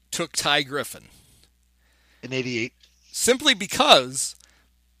took Ty Griffin in '88, simply because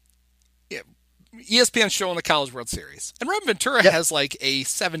ESPN's showing the College World Series, and Robin Ventura has like a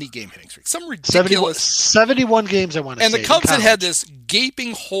 70-game hitting streak, some ridiculous 71 games. I want to say. And the Cubs had this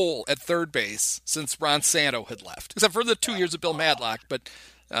gaping hole at third base since Ron Santo had left, except for the 2 years of Bill Madlock. But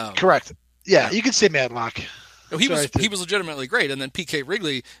correct, yeah, you could say Madlock. He was legitimately great, and then P.K.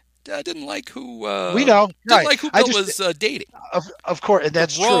 Wrigley didn't like who we know didn't like who Bill was dating. Of course, and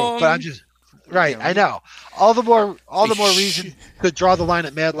that's true. But I'm just. Right, I know. All the more reason to draw the line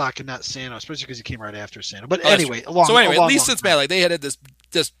at Madlock and not Sano, especially because he came right after Sano. But anyway, at least since Madlock, they had this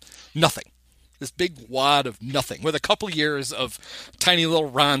nothing, this big wad of nothing, with a couple years of tiny little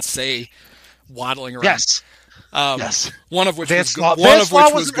Ron Say waddling around. Yes, one of which was good. One of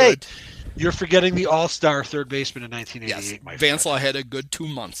which was good. You're forgetting the All-Star third baseman in 1988. Yes, Vance Law had a good 2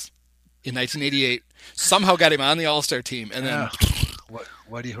 months in 1988. Somehow got him on the All-Star team, and then.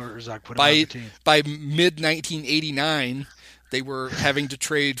 Whitey Herzog put him on the team. By mid-1989, they were having to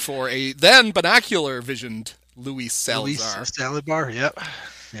trade for a then binocular-visioned Luis Salazar. Salazar, yep.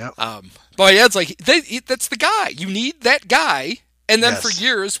 But my dad's like, that's the guy. You need that guy. And then for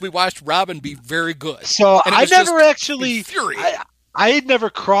years, we watched Robin be very good. So I never actually... I had never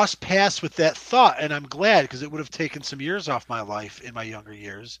crossed paths with that thought, and I'm glad, because it would have taken some years off my life in my younger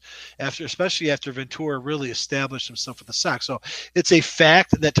years, especially after Ventura really established himself with the Sox. So it's a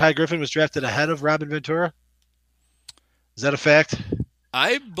fact that Ty Griffin was drafted ahead of Robin Ventura? Is that a fact?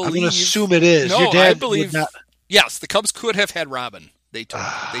 I believe... I'm going to assume it is. No, your dad I believe... Yes, the Cubs could have had Robin. They took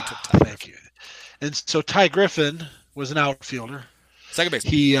Ty Griffin. Thank you. And so Ty Griffin was an outfielder. Second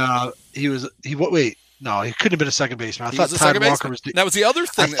baseman. No, he couldn't have been a second baseman. I thought Todd Walker was. That was the other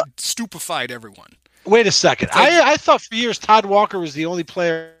thing that stupefied everyone. Wait a second. I thought for years Todd Walker was the only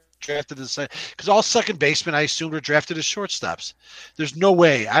player drafted as because all second basemen I assumed were drafted as shortstops. There's no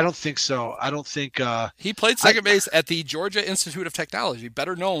way. I don't think so. I don't think he played second base at the Georgia Institute of Technology,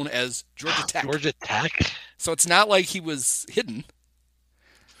 better known as Georgia Tech. Georgia Tech. So it's not like he was hidden.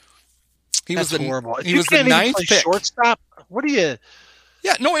 That's horrible. He was the ninth pick. Shortstop. What do you?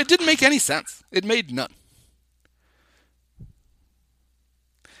 Yeah, no, it didn't make any sense. It made none.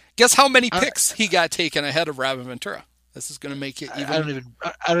 Guess how many picks he got taken ahead of Robin Ventura? This is going to make it even. I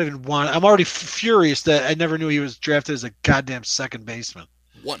don't even want. I'm already furious that I never knew he was drafted as a goddamn second baseman.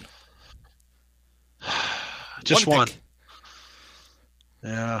 One. Just one.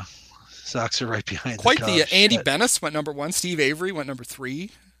 Yeah, Sox are right behind. Quite the Andy Bennis went number 1. Steve Avery went number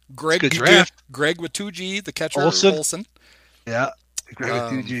 3. Greg with 2G, the catcher Olsen. Yeah.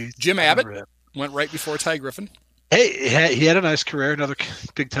 Jim Abbott went right before Ty Griffin. Hey, he had a nice career, another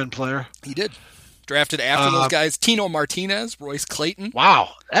Big Ten player. He did. Drafted after those guys, Tino Martinez, Royce Clayton. Wow,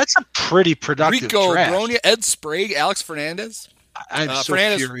 that's a pretty productive Rico draft. Bronya, Ed Sprague, Alex Fernandez.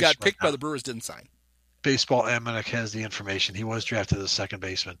 Fernandez got picked by the Brewers, didn't sign. Baseball Almanac has the information. He was drafted as a second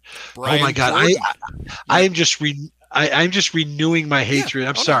baseman. Brian oh my God, I'm just renewing my hatred.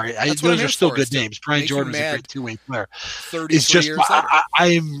 I'm sorry. Those are still good names. Brian Jordan was a great two-way player. It's just I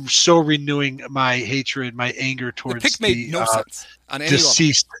am so renewing my hatred, my anger towards the pick made no sense on any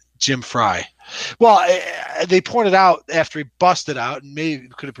deceased level. Jim Fry. Well, they pointed out after he busted out, and maybe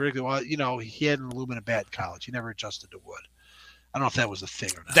could have predicted. Well, he had an aluminum bat in college. He never adjusted to wood. I don't know if that was a thing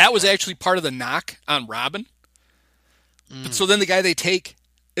or not. That was actually part of the knock on Robin. So then the guy they take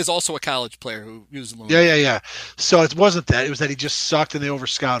is also a college player who used Looney. Yeah. So it wasn't that. It was that he just sucked and they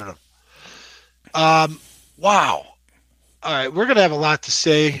overscouted him. Wow. All right, we're going to have a lot to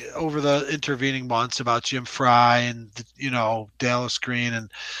say over the intervening months about Jim Fry and, Dallas Green.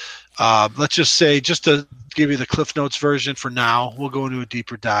 And let's just say, just to give you the Cliff Notes version for now, we'll go into a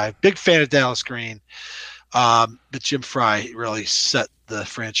deeper dive. Big fan of Dallas Green. But Jim Fry really set the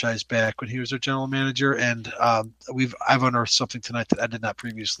franchise back when he was our general manager. And I've unearthed something tonight that I did not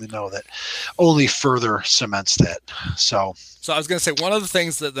previously know that only further cements that. So I was going to say, one of the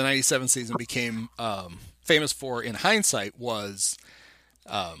things that the 97 season became famous for in hindsight was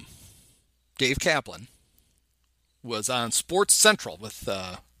Dave Kaplan was on Sports Central with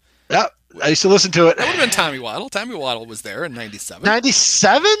yeah, I used to listen to it. That would have been Tommy Waddle. Tommy Waddle was there in 97.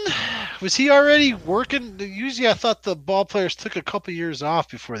 97? Was he already working? Usually I thought the ball players took a couple years off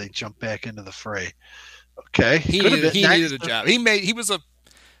before they jumped back into the fray. Okay. He needed a job. He was a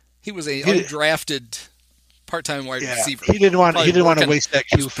undrafted part-time wide receiver. He didn't want to waste that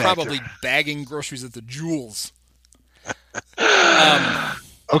Q factor. Probably bagging groceries at the Jewels.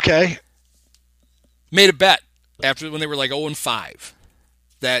 Okay. Made a bet after when they were like 0-5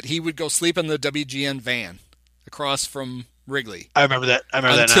 that he would go sleep in the WGN van across from Wrigley. I remember that.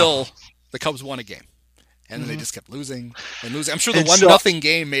 Until the Cubs won a game, and then they just kept losing and losing. I'm sure the 1-0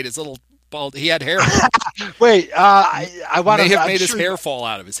 game made his little bald. He had hair. Wait, I want to have made his hair fall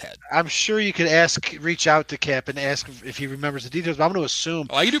out of his head. I'm sure you could reach out to Cap and ask if he remembers the details. But I'm going to assume.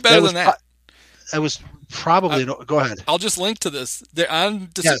 Oh, I can do better than that. That was probably go ahead. I'll just link to this. There on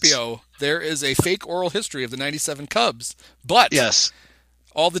Decipio, there is a fake oral history of the 97 Cubs, but yes.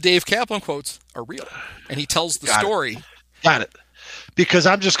 All the Dave Kaplan quotes are real, and he tells the story. Got it. Because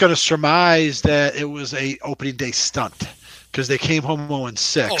I'm just going to surmise that it was a opening day stunt because they came home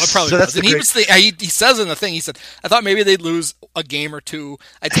 0-6. Oh, it probably was. And he says in the thing, he said, I thought maybe they'd lose a game or two.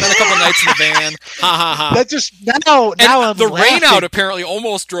 I'd spent a couple nights in the van. Ha, ha, ha. That just, now I'm the laughing. rainout apparently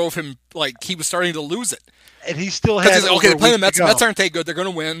almost drove him, like he was starting to lose it. And he still has okay, they're playing the Mets. The Mets aren't that good. They're going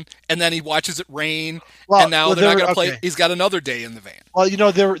to win. And then he watches it rain. And now they're not going to play. He's got another day in the van. Well,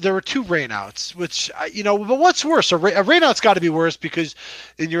 there were two rainouts, which, but what's worse? A rainout's got to be worse because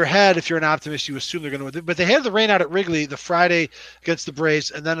in your head, if you're an optimist, you assume they're going to win. But they had the rainout at Wrigley the Friday against the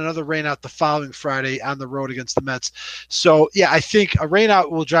Braves and then another rainout the following Friday on the road against the Mets. So, yeah, I think a rainout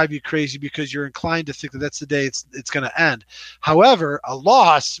will drive you crazy because you're inclined to think that that's the day it's going to end. However, a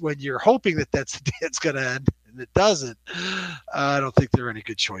loss, when you're hoping that that's the day it's going to end, and it doesn't, I don't think there are any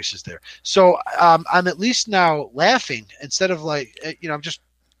good choices there. So I'm at least now laughing instead of like,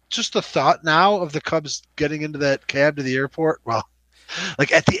 just the thought now of the Cubs getting into that cab to the airport. Well,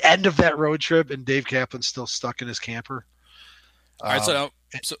 like at the end of that road trip and Dave Kaplan's still stuck in his camper. All right.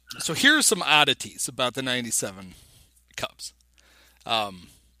 So here's some oddities about the 97 Cubs.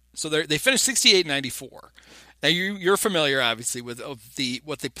 So they finished 68-94. Now you're familiar obviously with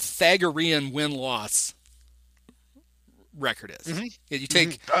what the Pythagorean win-loss record is. Mm-hmm. You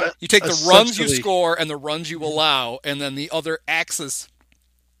take the runs you score and the runs you allow, and then the other axis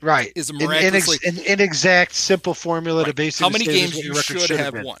is a miraculously an exact simple formula to basically how many games you should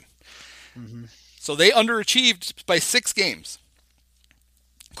have won. Mm-hmm. So they underachieved by 6 games.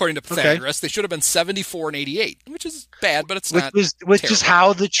 According to Pythagoras, they should have been 74-88, which is bad, but it's not. Which is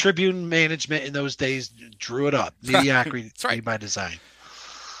how the Tribune management in those days drew it up. Mediocrity by design.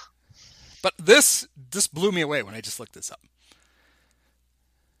 But this blew me away when I just looked this up.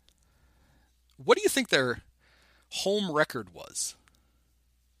 What do you think their home record was?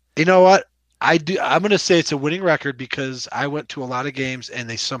 You know what? I'm going to say it's a winning record because I went to a lot of games and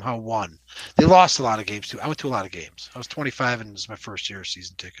they somehow won. They lost a lot of games too. I went to a lot of games. I was 25 and it was my first year of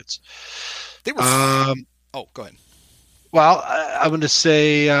season tickets. They were. Go ahead. Well, I'm going to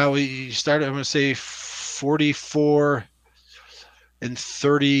say I'm going to say 44 and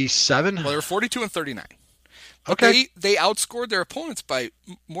 37. Well, they were 42 and 39. Okay. They outscored their opponents by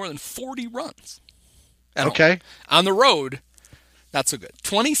more than 40 runs. Okay. On the road, not so good.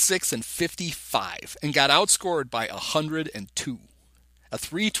 26 and 55 and got outscored by 102. A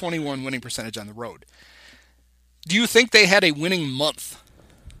 .321 winning percentage on the road. Do you think they had a winning month?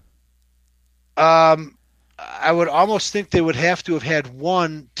 I would almost think they would have to have had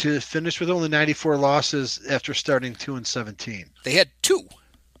one to finish with only 94 losses after starting 2-17. They had 2.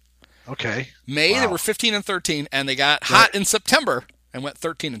 Okay. They were 15 and 13, and they got hot in September and went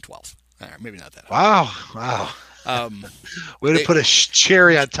 13 and 12. All right, maybe not that hot. Wow. Way to put a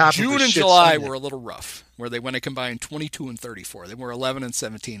cherry on top of the June and July were a little rough, where they went a combined 22 and 34. They were 11 and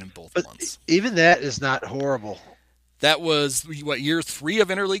 17 in both months. Even that is not horrible. That was, year 3 of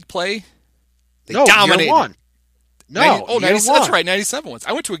interleague play? They dominated. No, 97, that's right, 97 ones.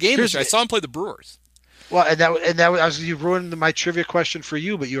 I went to a game this year. I saw him play the Brewers. Well, you ruined my trivia question for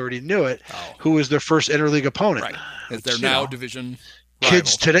you, but you already knew it. Oh. Who was their first interleague opponent? Right. Is they're now division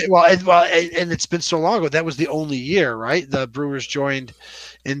kids rival. today. And it's been so long ago. That was the only year, right? The Brewers joined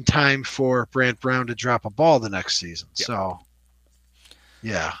in time for Brant Brown to drop a ball the next season. Yep. So,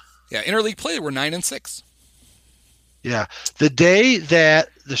 yeah. Yeah, interleague play, they were 9-6. Yeah. The day that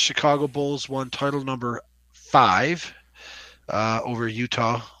the Chicago Bulls won title number 5 over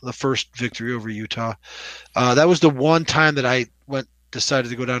Utah, the first victory over Utah, that was the one time that I decided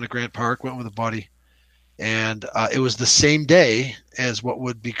to go down to Grant Park, went with a buddy. And it was the same day as what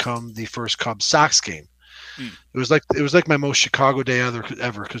would become the first Cubs Sox game. It was like my most Chicago day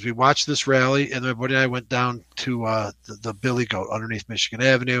ever because we watched this rally, and my buddy and I went down to the Billy Goat underneath Michigan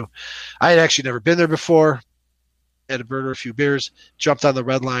Avenue. I had actually never been there before. Had a burger, a few beers, jumped on the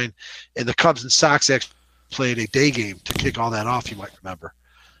red line, and the Cubs and Sox actually played a day game to kick all that off. You might remember.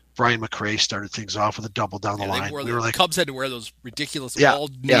 Brian McRae started things off with a double down the line. The Cubs had to wear those ridiculous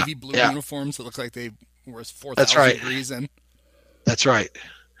old navy blue uniforms that looked like they were 4,000 degrees in. That's right.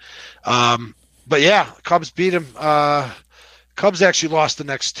 But yeah, Cubs beat him. Cubs actually lost the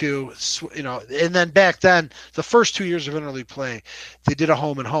next two, and then back then, the first 2 years of interleague play, they did a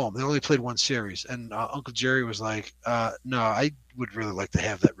home and home. They only played one series, and Uncle Jerry was like, "No, I would really like to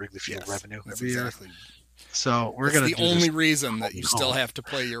have that Wrigley Field revenue every year." So we're going to. The only reason that you still have to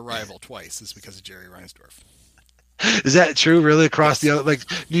play your rival twice is because of Jerry Reinsdorf. Is that true? Really, across the other, like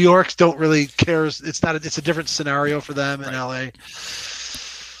New York don't really care. It's not. It's a different scenario for them in LA.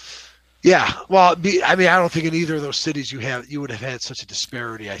 Yeah, well, I don't think in either of those cities you would have had such a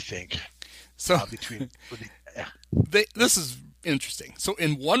disparity. I think between. This is interesting. So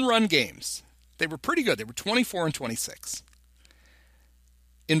in one-run games, they were pretty good. They were 24-26.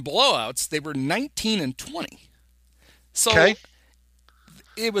 In blowouts, they were 19-20. So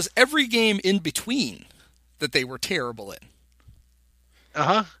it was every game in between that they were terrible in.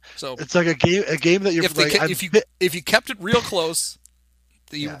 So it's like a game that you're if you kept it real close.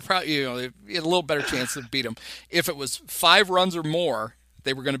 You probably you had a little better chance to beat them. If it was 5 runs or more,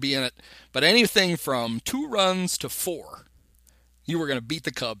 they were going to be in it. But anything from 2 runs to 4, you were going to beat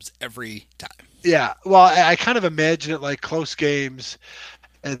the Cubs every time. Yeah, well, I kind of imagine it like close games,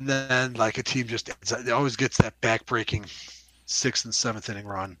 and then like a team it always gets that back-breaking 6th and 7th inning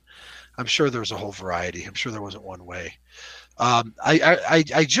run. I'm sure there was a whole variety. I'm sure there wasn't one way.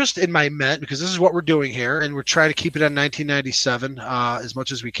 I just in my ment, because this is what we're doing here, and we're trying to keep it on 1997 as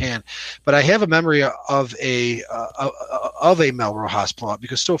much as we can. But I have a memory of a Mel Rojas blowout,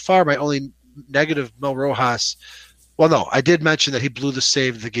 because so far my only negative Mel Rojas. Well, no, I did mention that he blew the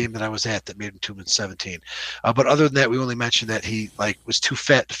save of the game that I was at that made him 2-17. But other than that, we only mentioned that he was too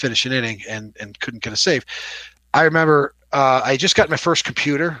fat to finish an inning and couldn't get a save. I remember I just got my first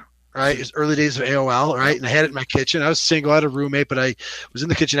computer. Right, it was early days of AOL, right, and I had it in my kitchen. I was single, I had a roommate, but I was in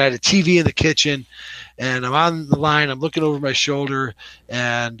the kitchen. I had a TV in the kitchen, and I'm on the line. I'm looking over my shoulder,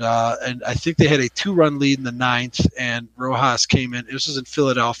 and I think they had a 2-run lead in the 9th, and Rojas came in. This was in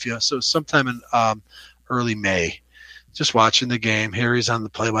Philadelphia, so it was sometime in early May. Just watching the game. Harry's on the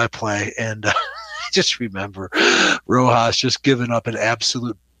play-by-play, and I just remember Rojas just giving up an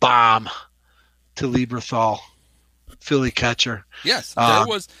absolute bomb to Lieberthal, Philly catcher. Yes, there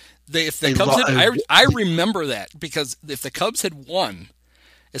was. If the Cubs I remember that, because if the Cubs had won,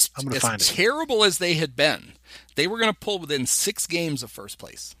 as terrible as they had been, they were going to pull within 6 games of first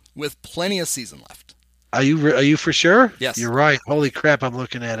place with plenty of season left. Are you for sure? Yes, you're right. Holy crap! I'm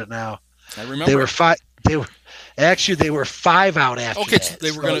looking at it now. I remember they were 5. They were 5 out after. Okay,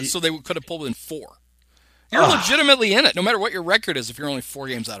 that. So they could have pulled within 4. You're legitimately in it, no matter what your record is. If you're only 4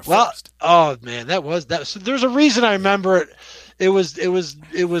 games out of first. Oh man, that was. So there's a reason I remember it. It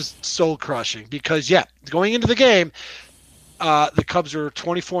was soul crushing because going into the game, the Cubs were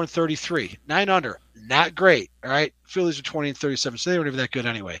 24-33, 9 under, not great. All right, Phillies are 20-37, so they weren't even that good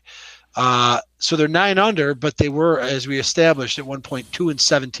anyway. So they're 9 under, but they were, as we established at one point,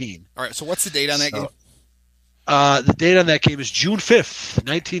 2-17. All right, so what's the date on that game? The date on that game is June 5th,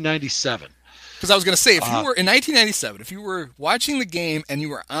 1997. Because I was going to say, if you were in 1997, if you were watching the game and you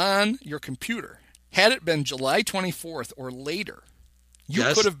were on your computer, had it been July 24th or later, you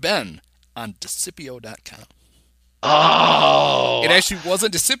could have been on Desipio.com. Oh! It actually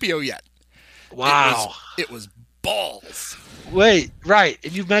wasn't Desipio yet. Wow. It was Balls. Wait, right.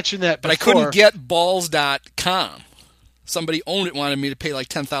 And you mentioned that before. But I couldn't get Balls.com. Somebody owned it, wanted me to pay like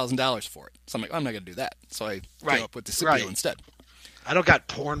 $10,000 for it. So I'm like, I'm not going to do that. So I came up with Desipio instead. I don't got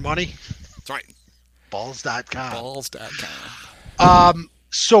porn money. That's right. Balls.com. Balls.com.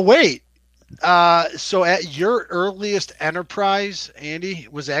 So wait. So at your earliest enterprise, Andy,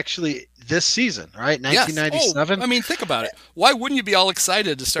 was actually this season, right? Yes. 1997. I mean, think about it. Why wouldn't you be all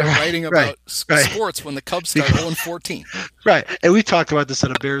excited to start writing right, about sports when the Cubs start 0-14? Right, and we talked about this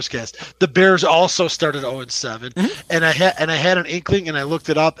on a Bears cast. The Bears also started 0-7, and I had an inkling, and I looked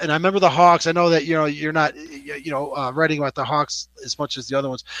it up, and I remember the Hawks. I know that you're not writing about the Hawks as much as the other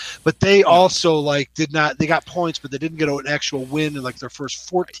ones, but they also did not. They got points, but they didn't get an actual win in their first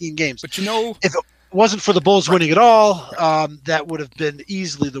 14 games. But if it wasn't for the Bulls winning at all, that would have been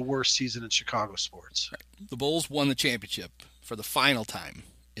easily the worst season in Chicago sports. Right. The Bulls won the championship for the final time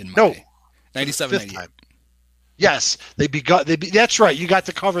in May. 97-98. Yes, that's right. You got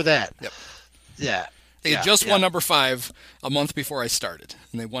to cover that. Yep. Yeah. They had just won number 5 a month before I started,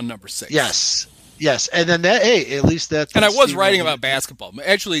 and they won number 6. Yes. And then at least that's. And I was writing about basketball.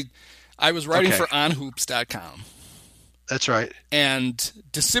 Actually, I was writing for onhoops.com. That's right. And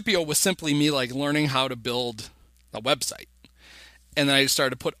Discipio was simply me learning how to build a website. And then I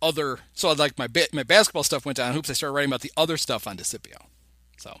started to put so my basketball stuff went to On Hoops. I started writing about the other stuff on Discipio.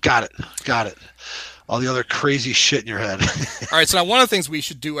 So Got it. All the other crazy shit in your head. All right, so now one of the things we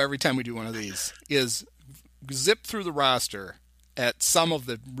should do every time we do one of these is zip through the roster at some of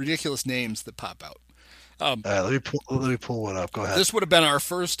the ridiculous names that pop out. Let me pull one up. Go ahead. This would have been our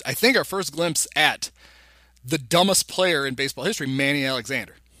first glimpse at the dumbest player in baseball history, Manny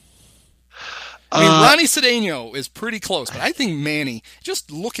Alexander. I mean, Ronnie Cedeno is pretty close, but I think Manny,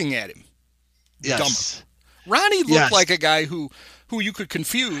 just looking at him, dumber. Ronnie looked like a guy who you could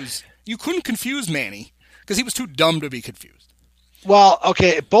confuse. You couldn't confuse Manny because he was too dumb to be confused. Well,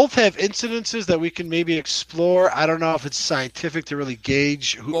 okay, both have incidences that we can maybe explore. I don't know if it's scientific to really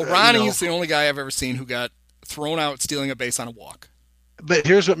gauge. Ronnie is the only guy I've ever seen who got thrown out stealing a base on a walk. But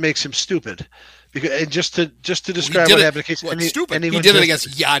here's what makes him stupid. Because just to describe what happened in case stupid. He did it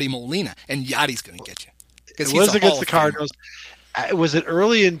against Yadi Molina, and Yadi's going to get you. It was against the Cardinals. Was it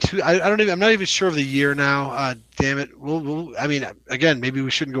early in I'm not even sure of the year now. Damn it. I mean, again, maybe we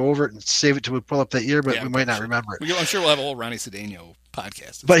shouldn't go over it and save it till we pull up that year, but we might not remember it. I'm sure we'll have a whole Ronnie Cedeno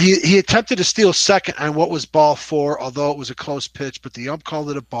podcast. But he attempted to steal second on what was ball 4, although it was a close pitch, but the ump called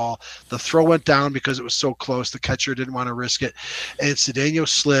it a ball. The throw went down because it was so close. The catcher didn't want to risk it. And Cedeno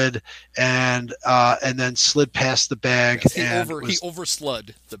slid and then slid past the bag. Yes, he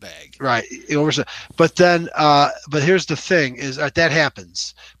overslid the bag. Right. He overslid. But then, but here's the thing is that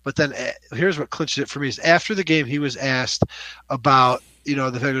happens. But then here's what clinched it for me is after the game, he was asked about, the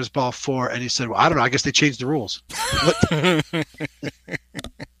fact it was ball 4, and he said, well, I don't know. I guess they changed the rules.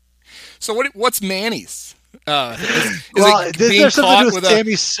 So what's Manny's? Is it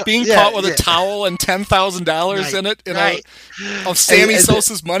being caught with a towel and $10,000 in it of Sammy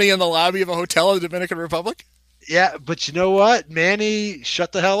Sosa's money in the lobby of a hotel in the Dominican Republic? Yeah, but you know what? Manny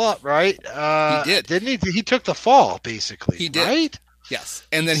shut the hell up, right? He did. Didn't he? He took the fall, basically. He did. Right? Yes.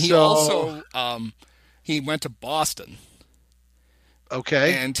 And then he also he went to Boston.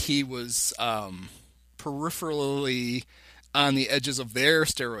 Okay. And he was peripherally on the edges of their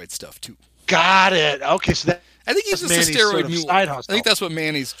steroid stuff, too. Got it. Okay, so I think he's just a steroid mule. Side hustle. I think that's what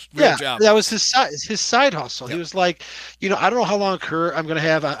Manny's real job. That was his side hustle. Yep. He was like, I don't know how long career I'm going to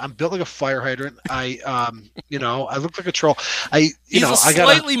have. I'm built like a fire hydrant. I look like a troll. He's a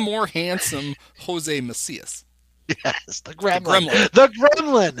slightly more handsome Jose Macias. Yes, the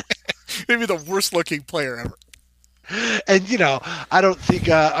Gremlin. Maybe the worst looking player ever. And I don't think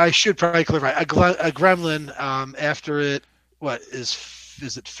I should probably clarify a gremlin after it. What is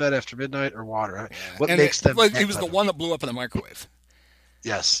it? Fed after midnight or water? Yeah. What makes them? He was the one that blew up in the microwave.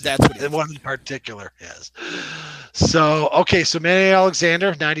 Yes, that's what the one in particular. Yes. So Manny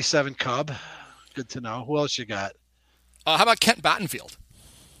Alexander, 97 Cub. Good to know. Who else you got? How about Kent Bottenfield?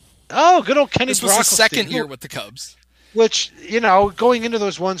 Oh, good old Kenny. This was his second year with the Cubs. Which, going into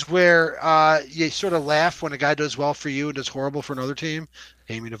those ones where you sort of laugh when a guy does well for you and does horrible for another team,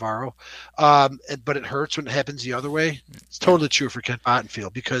 Amy Navarro, but it hurts when it happens the other way. It's totally true for Kent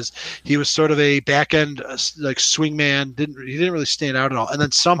Bottenfield because he was sort of a back-end swing man. He didn't really stand out at all. And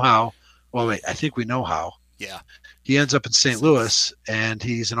then somehow, I think we know how. Yeah. He ends up in St. Louis, and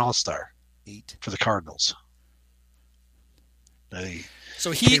he's an all-star for the Cardinals.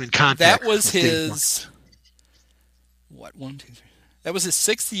 So that was his... What, 1, 2, 3? That was his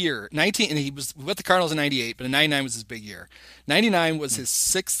 6th year. And he was with the Cardinals in 98, but in 99 was his big year. 99 was his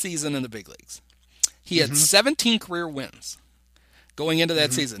 6th season in the big leagues. He had 17 career wins. Going into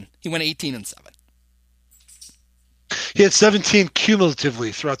that season, he went 18-7. He had 17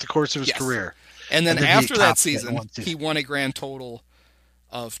 cumulatively throughout the course of his career. And then after that season, he won a grand total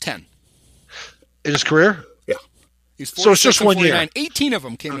of 10. In his career? He's 46 So it's just and 1 year. 49. 18 of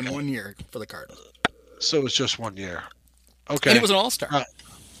them came in 1 year for the Cardinals. So it's just 1 year. Okay. And he was an all-star.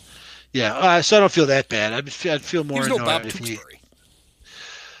 Yeah, so I don't feel that bad. I'd feel more He was no annoyed Bob if Tewksbury.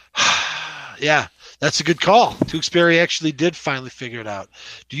 Yeah, that's a good call. Tewksbury actually did finally figure it out.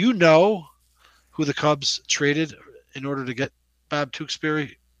 Do you know who the Cubs traded in order to get Bob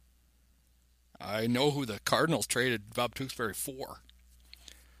Tewksbury? I know who the Cardinals traded Bob Tewksbury for.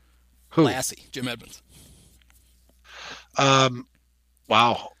 Who? Lassie, Jim Edmonds.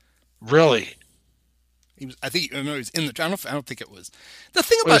 Wow, really? He was in the. I don't think it was. The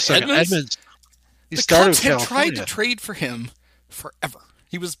thing about Edmonds, he the started Cubs with had California. tried to trade for him forever.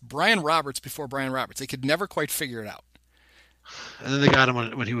 He was Brian Roberts before Brian Roberts. They could never quite figure it out. And then they got him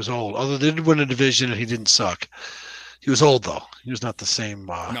when he was old. Although they did win a division and he didn't suck. He was old though. He was not the same.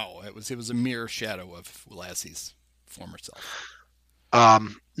 No, it was a mere shadow of Lassie's former self.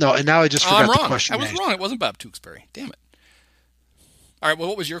 No, and now I just forgot I'm wrong. the question. I was wrong. It wasn't Bob Tewksbury. Damn it. All right. Well,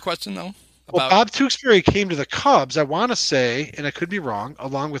 what was your question though? Well, Bob Tewksbury came to the Cubs, I want to say, and I could be wrong,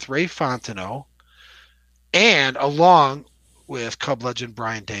 along with Ray Fontenot and along with Cub legend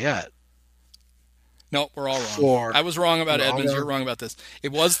Brian Dayette. No, we're all wrong. I was wrong about Edmonds. You're wrong about this.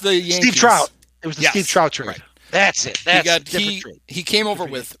 It was the Yankees. Steve Trout. It was the Steve Trout trade. Right. That's it. That's a different trade. He came over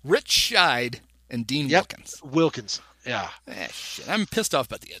with Rich Scheid and Dean Wilkins. Wilkins. Yeah. Shit. I'm pissed off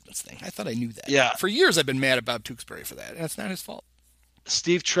about the Edmonds thing. I thought I knew that. Yeah. For years I've been mad at Bob Tewksbury for that, and it's not his fault.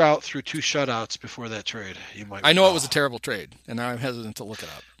 Steve Trout threw 2 shutouts before that trade. I know it was a terrible trade, and now I'm hesitant to look it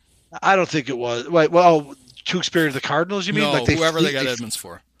up. I don't think it was. Wait, well, Tewksbury to the Cardinals, you mean? No, like whoever they got Edmonds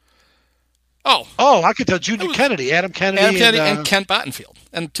for. Oh, I could tell Junior Kennedy, Adam Kennedy, and Kent Bottenfield.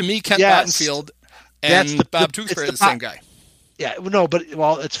 And to me, Kent Bottenfield and Bob Tewksbury are the same guy. Yeah, no, but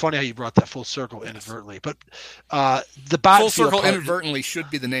it's funny how you brought that full circle inadvertently. But the Bottenfield full circle inadvertently should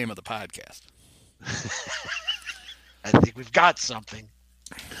be the name of the podcast. I think we've got something.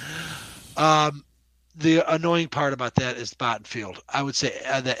 The annoying part about that is Bottenfield. I would say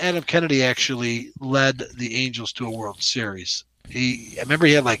that Adam Kennedy actually led the Angels to a World Series. I remember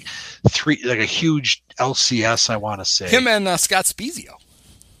he had like a huge LCS, I want to say. Him and Scott Spezio.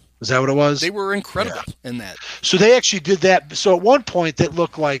 Is that what it was? They were incredible in that. So they actually did that. So at one point, that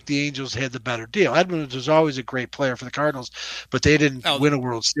looked like the Angels had the better deal. Edmonds was always a great player for the Cardinals, but they didn't win a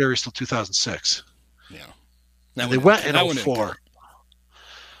World Series till 2006. Yeah. They went in 04.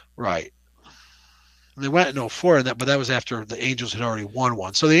 Right. They went in 04, but that was after the Angels had already won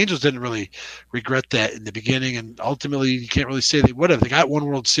one. So the Angels didn't really regret that in the beginning, and ultimately you can't really say they would have. They got one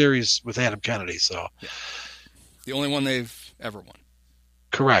World Series with Adam Kennedy. So the only one they've ever won.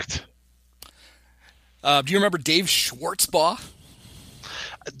 Correct. Do you remember Dave Schwartzbaugh?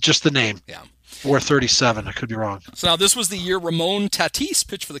 Just the name. Yeah. 437. I could be wrong. So now this was the year Ramon Tatis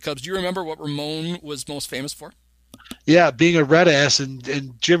pitched for the Cubs. Do you remember what Ramon was most famous for? Yeah, being a red ass, and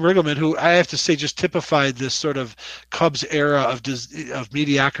Jim Riggleman, who I have to say just typified this sort of Cubs era of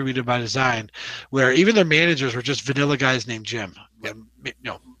mediocrity by design, where even their managers were just vanilla guys named Jim.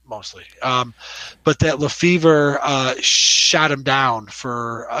 Yep. Mostly. But that Lefevre shot him down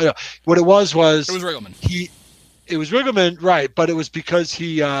for what it was. It was Riggleman. It was Riggleman, right? But it was because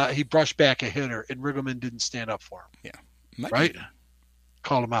he brushed back a hitter, and Riggleman didn't stand up for him. Yeah, right.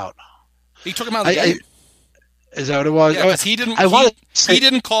 Called him out. He took him out of the game. Is that what it was? Yeah, because he didn't. He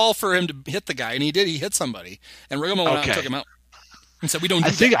didn't call for him to hit the guy, and he did. He hit somebody, and Riggleman went out and took him out. And said, "We don't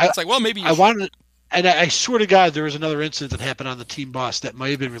do that." It's like, well, maybe you wanted. And I swear to God, there was another incident that happened on the team bus that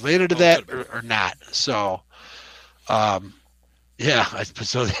might have been related to that or not. So, we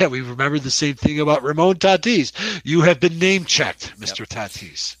remember the same thing about Ramon Tatis. You have been name checked, Mr.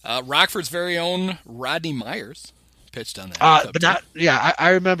 Tatis. Rockford's very own Rodney Myers pitched on that. But not. Yeah,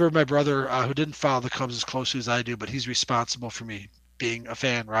 I remember my brother who didn't follow the Cubs as closely as I do, but he's responsible for me being a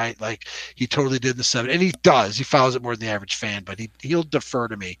fan, right? Like he totally did in the 70s, and he does. He follows it more than the average fan, but he'll defer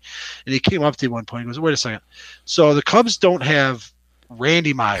to me. And he came up to me at one point. He goes, "Wait a second. So the Cubs don't have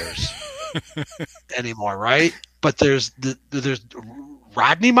Randy Myers anymore, right? But there's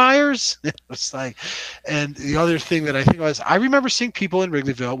Rodney Myers." It's like, and the other thing that I think was, I remember seeing people in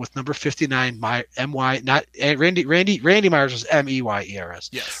Wrigleyville with number 59, M-Y, not Randy Myers was M-E-Y-E-R-S.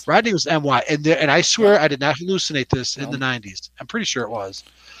 Yes. Rodney was M-Y, and I swear I did not hallucinate this in the 90s. I'm pretty sure it was.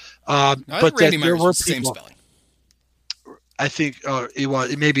 But Randy Myers there were was the same people, spelling. I think it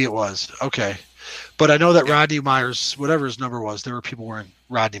was. Maybe it was. Okay. But I know that Rodney Myers, whatever his number was, there were people wearing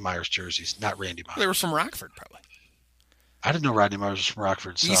Rodney Myers jerseys, not Randy Myers. They were from Rockford, probably. I didn't know Rodney Myers was from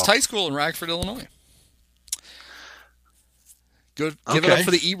Rockford. So. East High School in Rockford, Illinois. Good. Give it up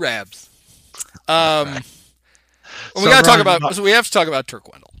for the E-Rabs. We got to talk about. So we have to talk about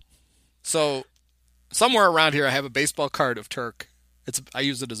Turk Wendell. So somewhere around here I have a baseball card of Turk. I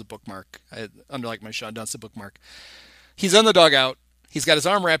use it as a bookmark. Under like my Sean Dunston bookmark. He's in the dugout. He's got his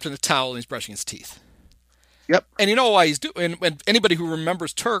arm wrapped in a towel and he's brushing his teeth. Yep. And you know why he's doing. And anybody who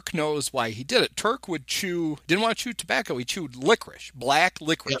remembers Turk knows why he did it. Turk didn't want to chew tobacco. He chewed licorice, black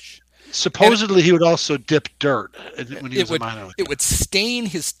licorice. Yep. Supposedly, he would also dip dirt when he was a minor leaguer. It would stain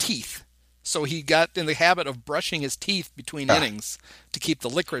his teeth. So he got in the habit of brushing his teeth between innings to keep the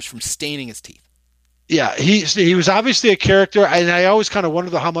licorice from staining his teeth. Yeah, he was obviously a character, and I always kind of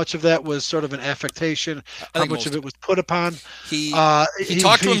wondered how much of that was sort of an affectation, how much of it was put upon. He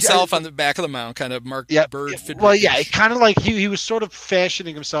talked to himself on the back of the mound, kind of Mark Bird. Well, yeah, kind of like he was sort of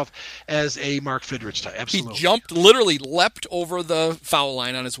fashioning himself as a Mark Fidrych type. Absolutely. He literally leapt over the foul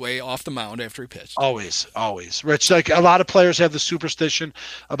line on his way off the mound after he pitched. Always. Rich, like a lot of players have the superstition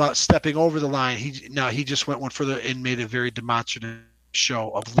about stepping over the line. He just went one further and made a very demonstrative show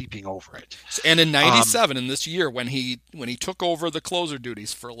of leaping over it. And in '97, in this year, when he took over the closer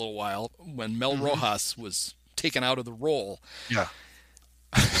duties for a little while, when Mel Rojas was taken out of the role,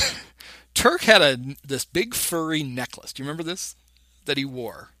 Turk had this big furry necklace. Do you remember this that he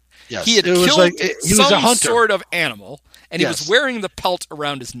wore? Yes, he had killed some sort of animal, and he was wearing the pelt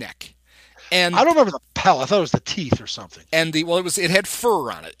around his neck. And I don't remember the pelt. I thought it was the teeth or something. And it had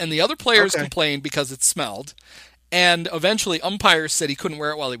fur on it, and the other players complained because it smelled. And eventually, umpires said he couldn't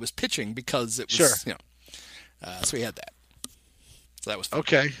wear it while he was pitching because it was, so he had that. So that was fun.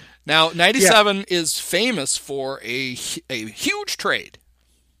 Okay. Now, '97 is famous for a huge trade.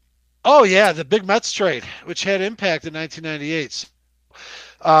 Oh, yeah, the big Mets trade, which had impact in 1998.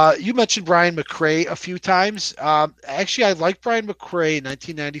 You mentioned Brian McRae a few times. Actually, I liked Brian McRae in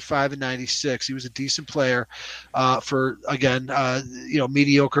 1995 and 96. He was a decent player for, again,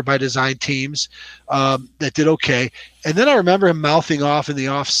 mediocre by design teams that did okay. And then I remember him mouthing off in the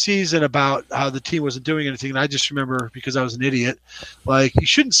off season about how the team wasn't doing anything. And I just remember, because I was an idiot, like, you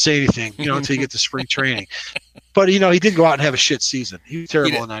shouldn't say anything, until you get to spring training. But, he did go out and have a shit season. He was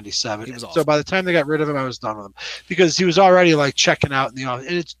terrible in 97. He was awesome. So by the time they got rid of him, I was done with him because he was already like checking out in the office.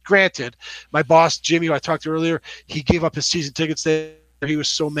 And it's granted, my boss, Jimmy, who I talked to earlier, he gave up his season tickets there. He was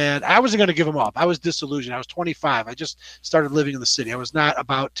so mad. I wasn't going to give him up. I was disillusioned. I was 25. I just started living in the city. I was not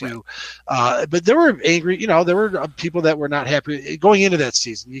about to. But there were angry, there were people that were not happy going into that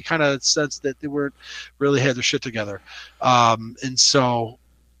season. You kind of sensed that they weren't really had their shit together. And so,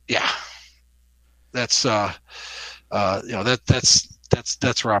 yeah, that's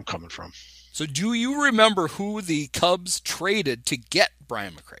that's where I'm coming from. So do you remember who the Cubs traded to get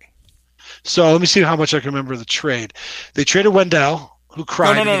Brian McRae? So let me see how much I can remember the trade. They traded Wendell, who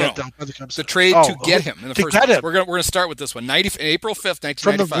cried. No. The trade to get him in the first place. We're gonna start with this one. April 5th,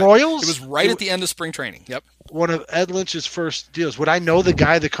 1995. From the Royals? It was right at the end of spring training. Yep. One of Ed Lynch's first deals. Would I know the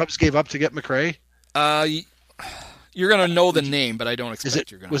guy the Cubs gave up to get McRae? You're going to know the name, but I don't expect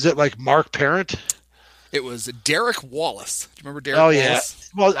you're going to. Was it like Mark Parent? It was Derek Wallace. Do you remember Derek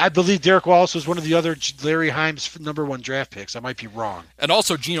Wallace? Yeah. Well, I believe Derek Wallace was one of the other Larry Himes #1 draft picks. I might be wrong. And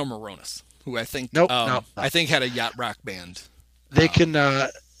also Gino Moronis, who I think I think had a yacht rock band. They can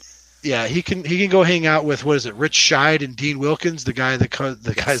he can go hang out with, what is it, Rich Scheid and Dean Wilkins, the guys the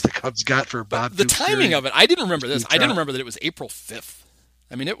Cubs got for Bob. The timing of it, I didn't remember this. I didn't remember that it was April 5th.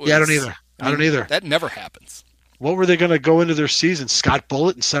 I mean, it was. Yeah, I don't either. That never happens. What were they going to go into their season? Scott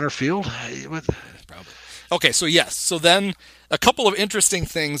Bullitt in center field? Probably. Okay, so yes. So then a couple of interesting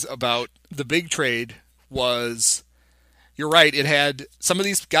things about the big trade was, you're right, it had some of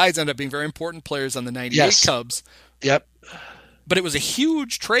these guys end up being very important players on the 98 Cubs. Yep. But it was a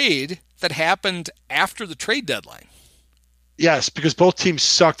huge trade that happened after the trade deadline. Yes, because both teams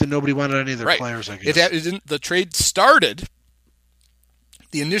sucked and nobody wanted any of their players, I guess. The trade started.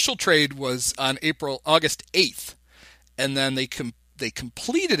 The initial trade was on August 8th, and then they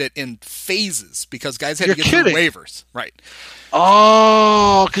completed it in phases because guys had to get through waivers. Right.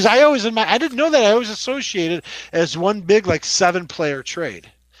 Oh, because I didn't know that. I always associated as one big 7-player trade,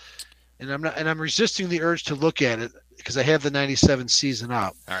 and I'm resisting the urge to look at it because I have the 97 season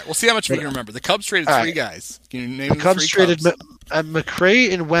up. All right, we'll see how much we can remember. The Cubs traded 3 guys. Can you name the Cubs three traded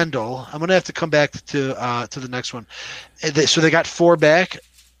McRae and Wendell. I'm going to have to come back to the next one. So they got 4 back.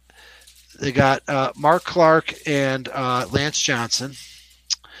 They got Mark Clark and Lance Johnson.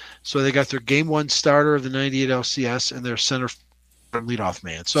 So they got their Game 1 starter of the 98 LCS and their center leadoff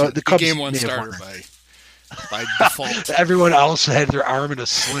man. So the Cubs Game 1 starter by default. Everyone else had their arm in a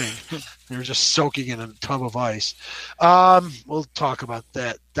sling. They were just soaking in a tub of ice. We'll talk about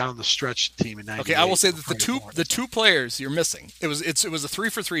that down the stretch team in 98. Okay, I will say that the two players you're missing. It was a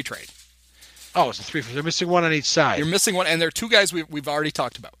 3-for-3 trade. Oh, it's a 3-for-3. They're missing one on each side. You're missing one, and there are 2 guys we've already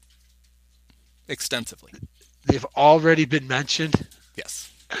talked about. extensively. They've already been mentioned.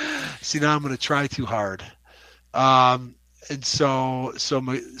 Yes. See, now I'm going to try too hard. And so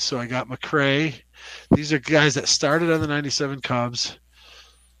I got McRae. These are guys that started on the 97 Cubs.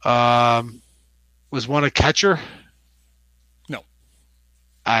 Was one a catcher? No.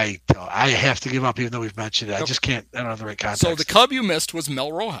 I have to give up even though we've mentioned it. I just can't. I don't have the right context. So the Cub you missed was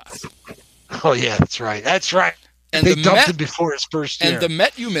Mel Rojas. Oh, yeah, that's right. That's right. And they the dumped Met, him before his first year. And the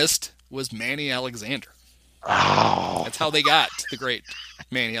Met you missed was Manny Alexander. Oh. That's how they got the great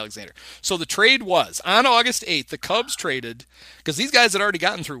Manny Alexander. So the trade was, on August 8th, the Cubs traded, because these guys had already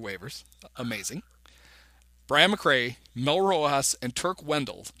gotten through waivers. Amazing. Brian McRae, Mel Rojas, and Turk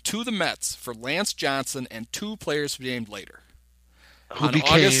Wendell to the Mets for Lance Johnson and 2 players to be named later. On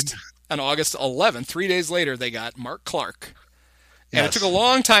August 11th, 3 days later, they got Mark Clark. And It took a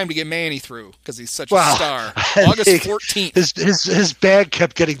long time to get Manny through because he's such a star. August 14th. His bag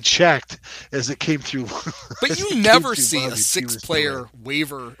kept getting checked as it came through. But you never see a 6-player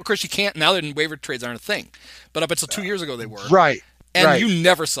waiver. Of course, you can't now that waiver trades aren't a thing. But up until 2 years ago, they were. Right. And you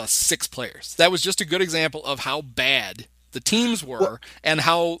never saw 6 players. That was just a good example of how bad the teams were and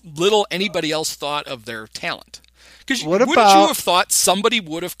how little anybody else thought of their talent. Because wouldn't you have thought somebody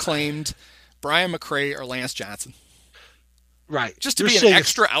would have claimed Brian McRae or Lance Johnson? Right. Just to be an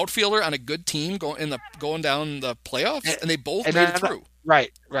extra outfielder on a good team going down the playoffs, and they both made it through.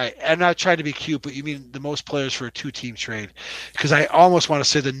 Right. I'm not trying to be cute, but you mean the most players for a 2-team trade. Because I almost want to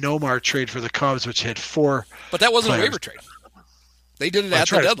say the Nomar trade for the Cubs, which had 4 But that wasn't players. A waiver trade. They did it at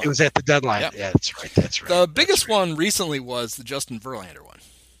the deadline. It was at the deadline. Yep. Yeah, that's right. The biggest one recently was the Justin Verlander one.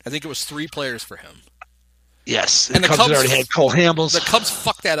 I think it was 3 players for him. Yes. And the Cubs had already had Cole Hamels. The Cubs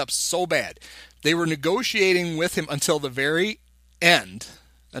fucked that up so bad. They were negotiating with him until the very end,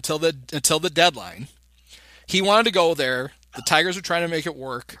 until the deadline. He wanted to go there. The Tigers were trying to make it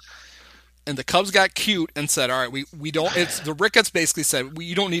work, and the Cubs got cute and said, "All right, we don't." It's the Ricketts basically said,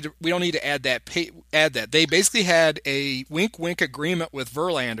 "We don't need to add that." They basically had a wink agreement with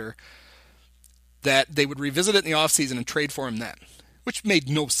Verlander that they would revisit it in the offseason and trade for him then, which made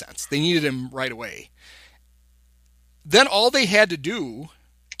no sense. They needed him right away. Then all they had to do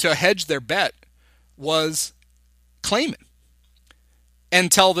to hedge their bet was claim him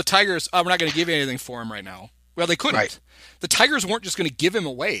and tell the Tigers, we're not going to give you anything for him right now. Well, they couldn't. Right. The Tigers weren't just going to give him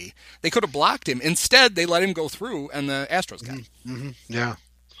away. They could have blocked him. Instead, they let him go through, and the Astros got him. Mm-hmm. Yeah.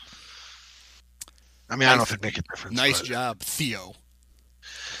 I mean, I don't know if it'd make a difference. Nice job, Theo.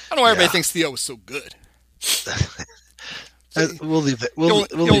 I don't know why everybody thinks Theo was so good. We'll leave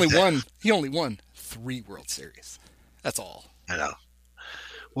that. He only won 3 World Series. That's all. I know.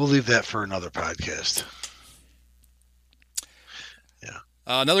 We'll leave that for another podcast. Yeah.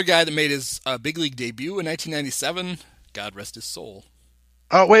 Another guy that made his big league debut in 1997. God rest his soul.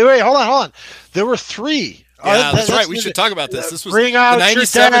 Oh, wait. Hold on. There were 3. Yeah, that's right. We should talk about this. This was the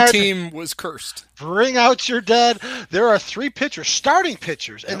 97 team was cursed. Bring out your dead. There are 3 pitchers, starting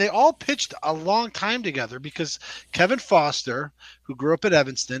pitchers, and they all pitched a long time together because Kevin Foster, who grew up at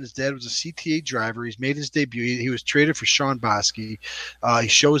Evanston, his dad was a CTA driver. He's made his debut. He was traded for Sean Bosky. He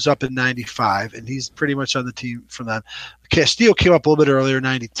shows up in 95, and he's pretty much on the team from then. Castillo came up a little bit earlier,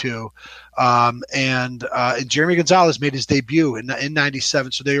 92. And Jeremy Gonzalez made his debut in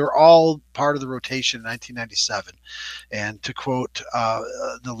 97. So they were all part of the rotation in 1997. And to quote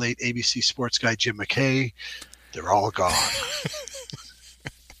the late ABC sports guy Jim McKay, they're all gone.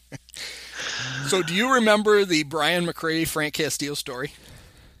 So do you remember the Brian McRae, Frank Castillo story?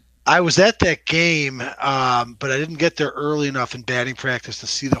 I was at that game, but I didn't get there early enough in batting practice to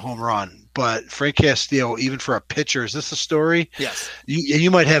see the home run. But Frank Castillo, even for a pitcher, is this a story? Yes.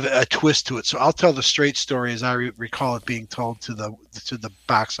 You might have a twist to it. So I'll tell the straight story as I recall it being told to the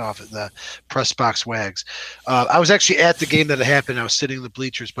box office, the press box wags. I was actually at the game that it happened. I was sitting in the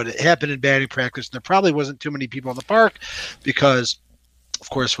bleachers, but it happened in batting practice. And there probably wasn't too many people in the park because – of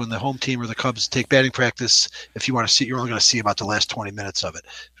course, when the home team or the Cubs take batting practice, if you want to see, you're only going to see about the last 20 minutes of it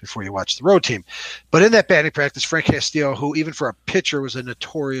before you watch the road team. But in that batting practice, Frank Castillo, who even for a pitcher was a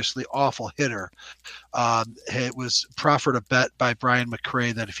notoriously awful hitter, it was proffered a bet by Brian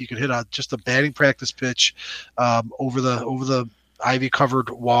McRae that if he could hit just a batting practice pitch over the ivy-covered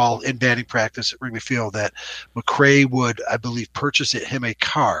wall in batting practice at Wrigley Field, that McRae would, I believe, purchase him a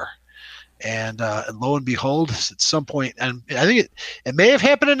car. And lo and behold, at some point, and I think it may have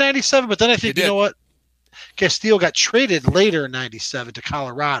happened in 97, but then I think, you know what? Castillo got traded later in 97 to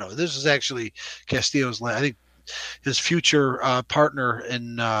Colorado. This is actually Castillo's, I think his future partner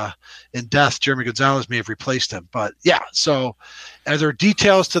in death, Jeremy Gonzalez, may have replaced him. But yeah, so are there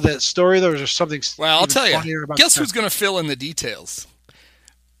details to that story? Or is there something? Well, I'll tell you. Guess who's going to fill in the details?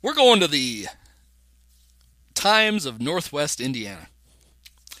 We're going to the Times of Northwest Indiana.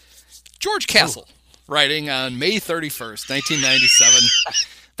 George Castle, writing on May 31st, 1997.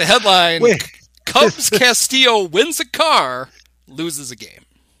 The headline, Cubs Castillo wins a car, loses a game.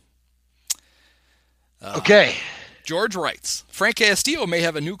 Okay. George writes, Frank Castillo may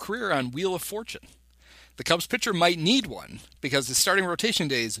have a new career on Wheel of Fortune. The Cubs pitcher might need one because his starting rotation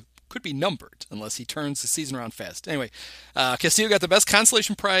days could be numbered unless he turns the season around fast. Anyway, Castillo got the best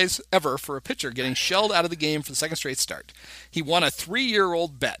consolation prize ever for a pitcher getting shelled out of the game for the second straight start. He won a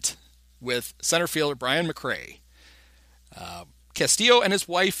 3-year-old bet with center fielder Brian McRae. Castillo and his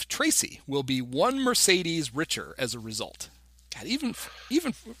wife Tracy will be one Mercedes richer as a result. God, even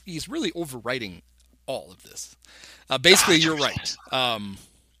he's really overwriting all of this. Basically, you're right.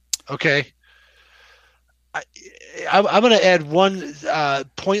 Okay. I'm going to add one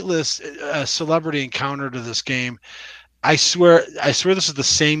pointless celebrity encounter to this game. I swear this is the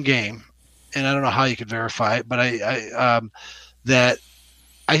same game, and I don't know how you could verify it, but I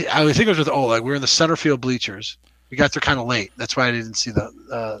think it was with Oleg. We were in the center field bleachers. We got there kind of late. That's why I didn't see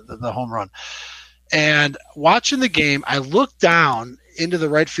the home run. And watching the game, I looked down into the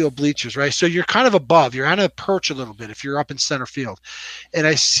right field bleachers, right? So you're kind of above. You're on a perch a little bit if you're up in center field. And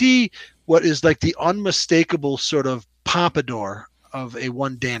I see what is like the unmistakable sort of pompadour of a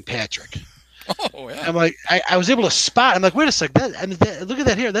one Dan Patrick. Oh, yeah. I'm like, I was able to spot. I'm like, wait a second. Look at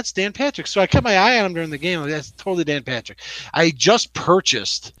that here. That's Dan Patrick. So I kept my eye on him during the game. I'm like, that's totally Dan Patrick. I just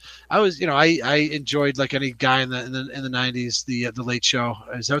purchased. I enjoyed like any guy in the 90s, the Late Show.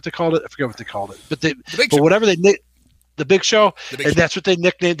 Is that what they called it? I forget what they called it. But whatever the Big Show, and that's what they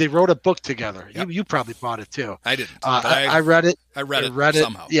nicknamed. They wrote a book together. Yep. You probably bought it too. I didn't. I read it. I read it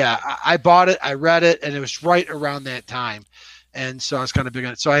somehow. Yeah, I bought it. I read it, and it was right around that time. And so I was kind of big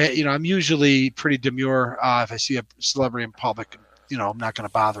on it. So I'm usually pretty demure if I see a celebrity in public. I'm not going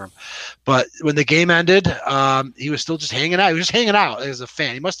to bother him. But when the game ended, he was still just hanging out. He was just hanging out as a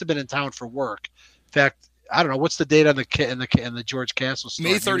fan. He must have been in town for work. In fact, I don't know what's the date on the George Castle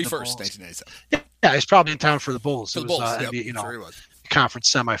story. May 31st, 1997. Yeah, he's probably in town for the Bulls. For the Bulls,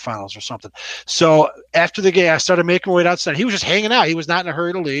 conference semifinals or something. So after the game, I started making my way outside. He was just hanging out. He was not in a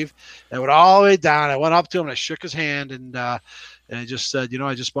hurry to leave. I went all the way down. I went up to him and I shook his hand and I just said,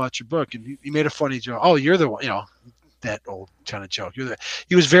 I just bought your book. And he made a funny joke. Oh, you're the one, that old kind of joke.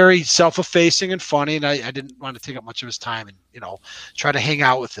 He was very self-effacing and funny, and I didn't want to take up much of his time and try to hang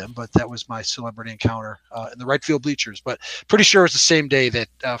out with him. But that was my celebrity encounter in the right field bleachers. But pretty sure it's the same day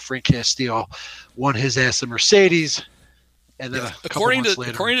that Frank Castillo won his ass a Mercedes. And then according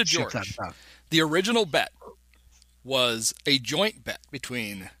to George, the original bet was a joint bet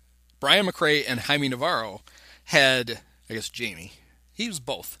between Brian McRae and Jaime Navarro. Had, I guess, Jamie. He was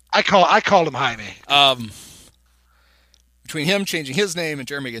both. I called him Jaime. Between him changing his name and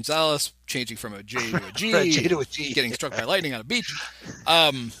Jeremy Gonzalez changing from a J to a G, J to a G. Getting struck by lightning on a beach.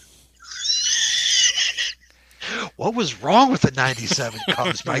 What was wrong with the 97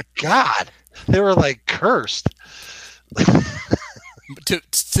 Cubs? My God. They were like cursed. to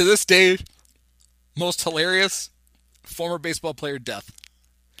this day, most hilarious former baseball player death.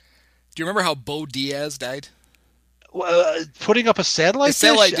 Do you remember how Bo Diaz died? Putting up a satellite dish? A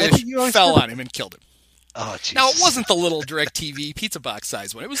satellite dish fell on him and killed him. Oh, Jesus. Now, it wasn't the little DirecTV pizza box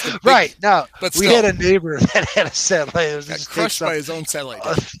size one. It was the big, right. No, but we had a neighbor that had a satellite. It was got crushed by his own satellite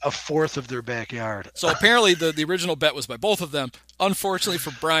dish. A fourth of their backyard. So apparently the original bet was by both of them. Unfortunately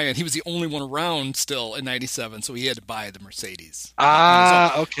for Brian, he was the only one around still in 97, so he had to buy the Mercedes.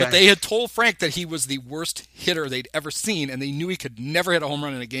 Okay. But they had told Frank that he was the worst hitter they'd ever seen, and they knew he could never hit a home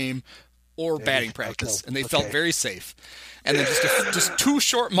run in a game or batting practice, and they felt very safe. And then just 2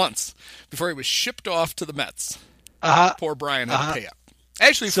 short months before he was shipped off to the Mets, poor Brian had to pay up.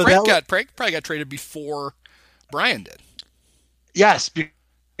 Actually, so Frank probably got traded before Brian did. Yes,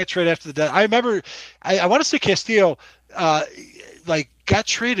 traded after the death. I remember, I want to say Castillo, got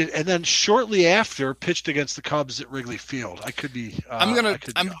traded and then shortly after pitched against the Cubs at Wrigley Field. I could be. I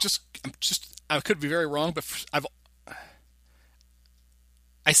could be very wrong, but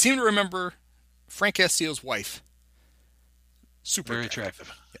I seem to remember Frank Castillo's wife. Super very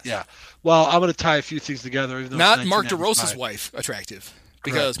attractive. Yes. Yeah. Well, I'm going to tie a few things together. Even though not Mark DeRosa's wife attractive,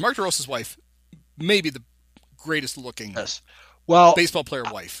 because Mark DeRosa's wife may be the greatest looking baseball player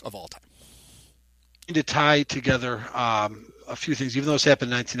wife of all time. To tie together a few things, even though this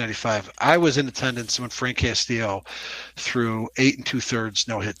happened in 1995, I was in attendance when Frank Castillo threw 8 2/3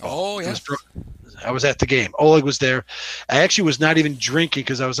 no-hit ball. Oh, yeah. I was at the game. Oleg was there. I actually was not even drinking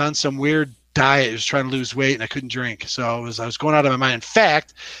because I was on some weird diet. I was trying to lose weight, and I couldn't drink. So I was going out of my mind. In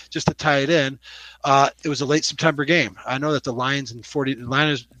fact, just to tie it in, it was a late September game. I know that the Lions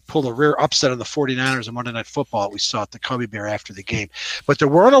pulled a rare upset on the 49ers on Monday Night Football. We saw at the Cubby Bear after the game. But there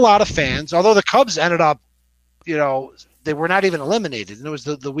weren't a lot of fans, although the Cubs ended up, they were not even eliminated, and it was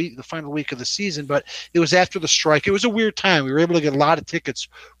the final week of the season. But it was after the strike. It was a weird time. We were able to get a lot of tickets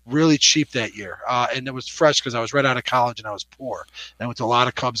really cheap that year, and it was fresh because I was right out of college and I was poor. And I went to a lot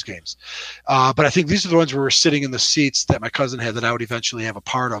of Cubs games. But I think these are the ones where we're sitting in the seats that my cousin had that I would eventually have a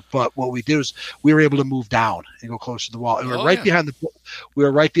part of. But what we did is we were able to move down and go closer to the wall, and we were right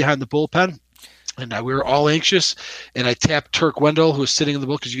behind the bullpen. And we were all anxious, and I tapped Turk Wendell, who was sitting in the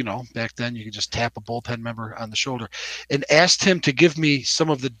book, because, back then you could just tap a bullpen member on the shoulder, and asked him to give me some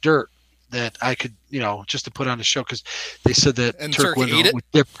of the dirt that I could, just to put on the show, because they said that Turk Wendell would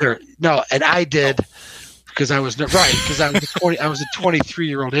dip dirt. No, and I did, because I was right, because I was a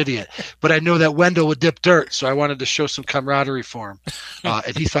 23-year-old idiot, but I know that Wendell would dip dirt, so I wanted to show some camaraderie for him,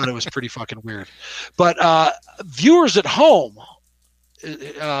 and he thought it was pretty fucking weird. But viewers at home,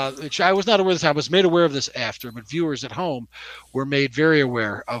 which I was not aware of this. I was made aware of this after, but viewers at home were made very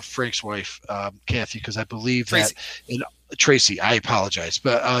aware of Frank's wife, Kathy, because I believe Tracy. Tracy, I apologize,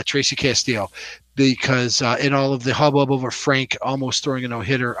 but Tracy Castillo, because in all of the hubbub over Frank almost throwing a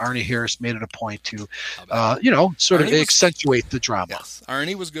no-hitter, Arnie Harris made it a point to, sort of accentuate the drama. Yes,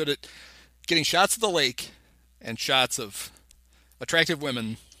 Arnie was good at getting shots of the lake and shots of attractive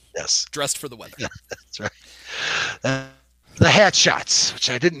women dressed for the weather. Yeah, that's right. The hat shots, which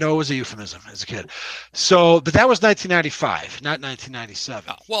I didn't know was a euphemism as a kid. So, but that was 1995, not 1997.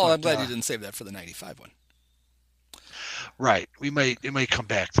 Oh, well, I'm glad you didn't save that for the 95 one. Right. It might come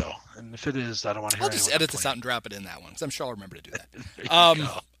back, though. And if it is, I don't want to hear it. I'll just edit this out and drop it in that one, because I'm sure I'll remember to do that.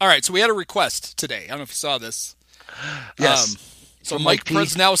 All right, so we had a request today. I don't know if you saw this. Yes. So Mike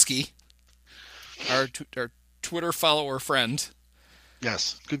Prasnowski, our Twitter follower friend.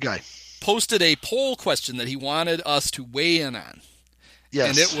 Yes, good guy. Posted a poll question that he wanted us to weigh in on. Yes.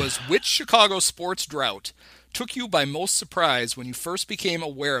 And it was, which Chicago sports drought took you by most surprise when you first became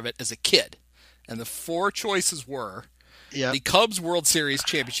aware of it as a kid? And the four choices were the Cubs World Series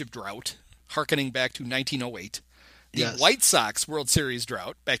championship drought, hearkening back to 1908. The White Sox World Series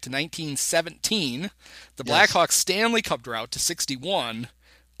drought, back to 1917. The Blackhawks Stanley Cup drought to 61.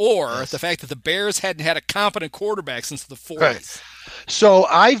 Or the fact that the Bears hadn't had a competent quarterback since the 40s. Right. So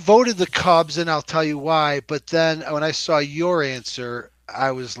I voted the Cubs, and I'll tell you why. But then when I saw your answer, I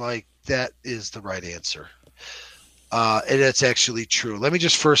was like, that is the right answer. And it's actually true. Let me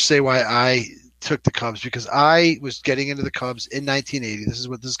just first say why I took the Cubs, because I was getting into the Cubs in 1980. This is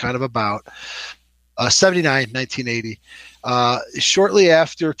what this is kind of about. 79, 1980. Shortly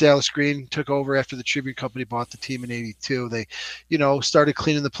after Dallas Green took over, after the Tribune Company bought the team in 82, they, started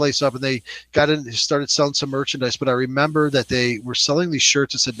cleaning the place up, and they started selling some merchandise. But I remember that they were selling these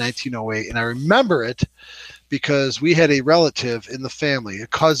shirts that said 1908, and I remember it because we had a relative in the family, a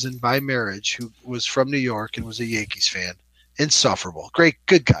cousin by marriage, who was from New York and was a Yankees fan. Insufferable,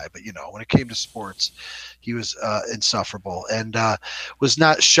 good guy, but when it came to sports, he was insufferable, and was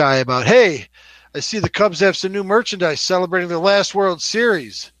not shy about, hey, I see the Cubs have some new merchandise celebrating the last World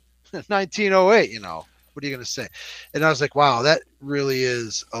Series, 1908. What are you going to say? And I was like, wow, that really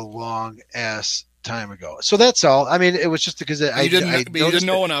is a long ass time ago. So that's all. I mean, it was just because you didn't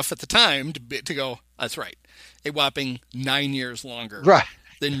know enough at the time to go, that's right, a whopping 9 years longer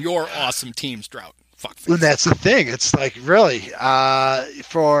than your awesome team's drought. And that's the thing. It's like, really,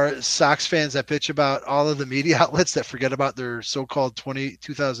 for Sox fans that bitch about all of the media outlets that forget about their so-called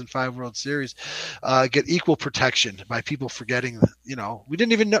 2005 World Series, get equal protection by people forgetting that, we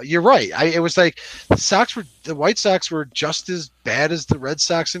didn't even know. You're right. It was like the White Sox were just as bad as the Red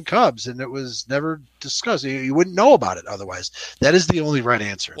Sox and Cubs, and it was never discussed. You wouldn't know about it otherwise. That is the only right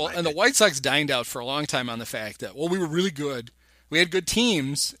answer. Well, and the White Sox dined out for a long time on the fact that, we were really good. We had good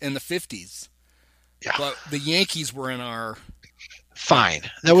teams in the 50s. Yeah. But the Yankees were in our... Fine.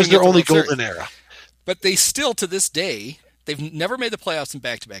 That was their only golden era. But they still, to this day, they've never made the playoffs in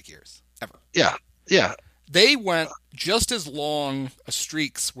back-to-back years, ever. Yeah, yeah. They went just as long a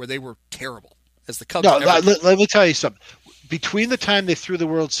streaks where they were terrible as the Cubs. No, let me tell you something. Between the time they threw the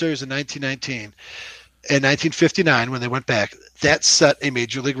World Series in 1919 and 1959, when they went back, that set a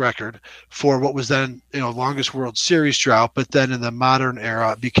major league record for what was then, longest World Series drought. But then in the modern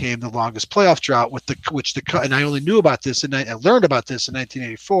era, it became the longest playoff drought. And I only knew about this, and I learned about this in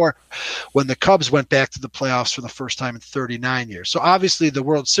 1984, when the Cubs went back to the playoffs for the first time in 39 years. So obviously, the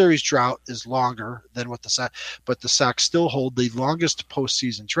World Series drought is longer than what the Sox, but the Sox still hold the longest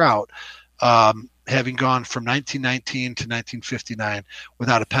postseason drought having gone from 1919 to 1959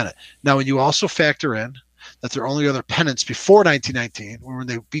 without a pennant. Now, when you also factor in that their only other pennants before 1919 were when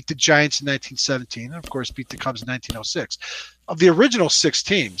they beat the Giants in 1917 and, of course, beat the Cubs in 1906. Of the original 6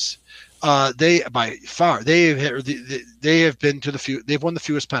 teams, they by far they have been to they've won the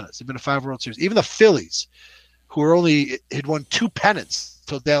fewest pennants. They've been to 5 World Series. Even the Phillies, who had won 2 pennants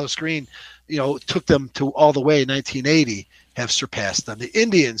until Dallas Green, took them to all the way in 1980, have surpassed them. The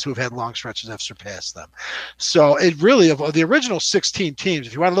Indians, who have had long stretches, have surpassed them. So it really, of the original 16 teams,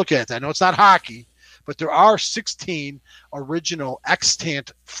 if you want to look at that, I know it's not hockey, but there are 16 original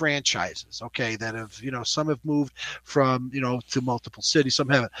extant franchises, okay, that have, some have moved from, to multiple cities, some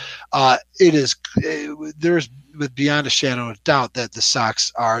haven't. There's beyond a shadow of doubt that the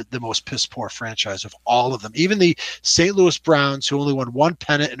Sox are the most piss poor franchise of all of them. Even the St. Louis Browns, who only won 1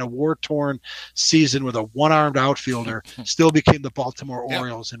 pennant in a war-torn season with a one-armed outfielder, still became the Baltimore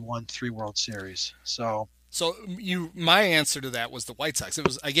Orioles and won 3 World Series. So my answer to that was the White Sox.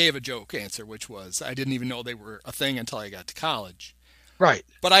 I gave a joke answer, which was I didn't even know they were a thing until I got to college. Right.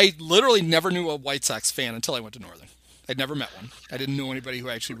 But I literally never knew a White Sox fan until I went to Northern. I'd never met one. I didn't know anybody who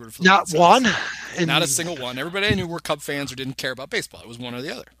actually rooted for the White Sox. Not one? Not a single one. Everybody I knew were Cub fans or didn't care about baseball. It was one or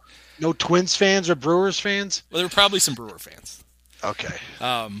the other. No Twins fans or Brewers fans? Well, there were probably some Brewer fans. Okay.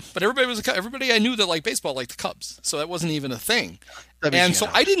 But everybody I knew that liked baseball liked the Cubs, so that wasn't even a thing. And so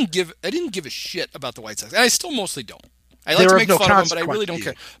I didn't give a shit about the White Sox, and I still mostly don't. I like to make fun of them, but I really don't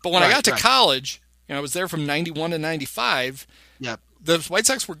care. But when I got to college, I was there from 91 to 95. Yep. The White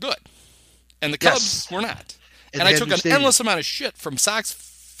Sox were good, and the Cubs were not. And I took an endless amount of shit from Sox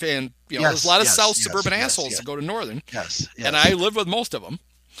fan. There's a lot of South suburban assholes that go to Northern. Yes. And I lived with most of them,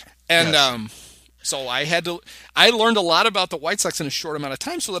 and so I learned a lot about the White Sox in a short amount of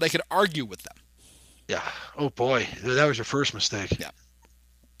time so that I could argue with them. Yeah. Oh, boy. That was your first mistake. Yeah.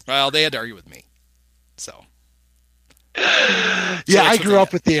 Well, they had to argue with me. So yeah, I grew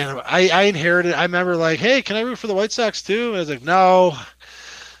up with the animal. I inherited. I remember like, hey, can I root for the White Sox too? And I was like, no.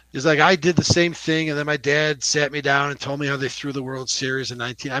 He's like, I did the same thing, and then my dad sat me down and told me how they threw the World Series in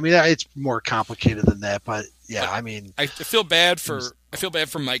 19. I mean, it's more complicated than that, but yeah, I mean, I feel bad for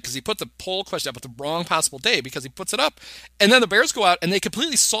Mike because he put the poll question up at the wrong possible day because he puts it up, and then the Bears go out and they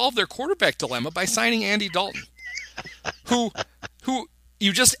completely solve their quarterback dilemma by signing Andy Dalton, who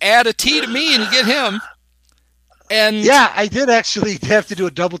you just add a T to me and you get him. And yeah, I did actually have to do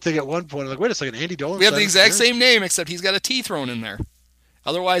a double take at one point. I'm like, wait a second, Andy Dalton. We have the exact same name except he's got a T thrown in there.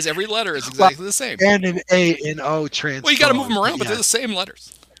 Otherwise, every letter is exactly the same. And an A and O transfer. Well, you got to move them around, but they're the same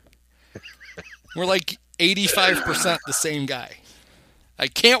letters. We're like 85% the same guy. I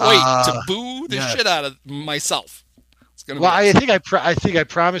can't wait to boo the shit out of myself. It's gonna be awesome. I think I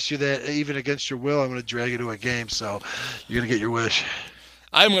promised you that even against your will, I'm going to drag you to a game, so you're going to get your wish.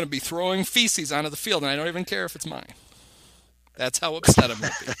 I'm going to be throwing feces onto the field, and I don't even care if it's mine. That's how upset I'm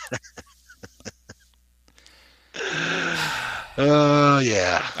going to be.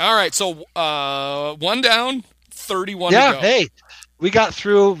 Yeah. All right, so 1 down, 31 to go. Hey, we got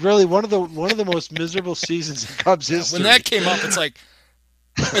through really one of the most miserable seasons in Cubs history. When that came up, it's like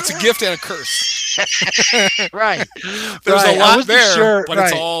it's a gift and a curse. Right. There's a lot there, but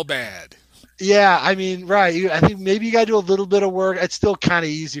it's all bad. Yeah, I mean, right. I think maybe you got to do a little bit of work. It's still kind of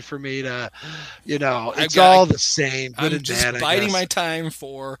easy for me to, it's all the same. I'm just biding my time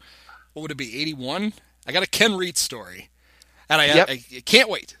for, what would it be, 81? I got a Ken Reitz story. And I can't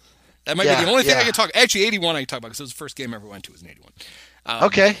wait. That might be the only thing I can talk. Actually, 81 I can talk about because it was the first game I ever went to was in 81.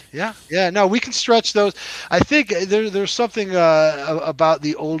 Okay. Yeah. No, we can stretch those. I think there's something about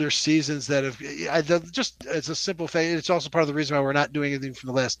the older seasons that have just it's a simple fact. It's also part of the reason why we're not doing anything from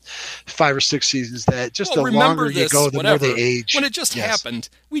the last 5 or 6 seasons. That just the longer you go, the more they age. When it just happened,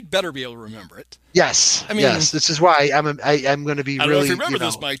 we'd better be able to remember it. Yes. I mean, yes. This is why I'm going to be really. I don't know if you remember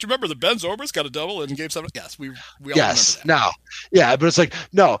this, Mike. Do you remember the Ben Zobrist got a double in Game 7? Yes, we all remember that. No. Yeah, but it's like,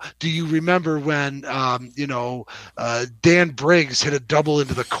 no. Do you remember when Dan Briggs hit a double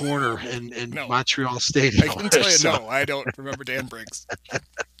into the corner in Montreal Stadium? I can tell you, no, I don't remember Dan Briggs.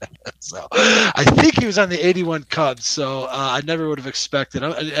 So I think he was on the 81 Cubs, so I never would have expected.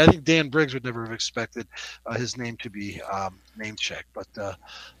 I think Dan Briggs would never have expected his name to be name checked, but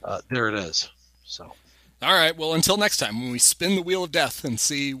there it is. So, all right. Well, until next time, when we spin the wheel of death and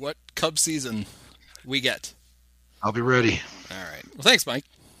see what Cubs season we get, I'll be ready. All right. Well, thanks, Mike.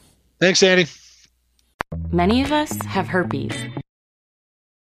 Thanks, Andy. Many of us have herpes.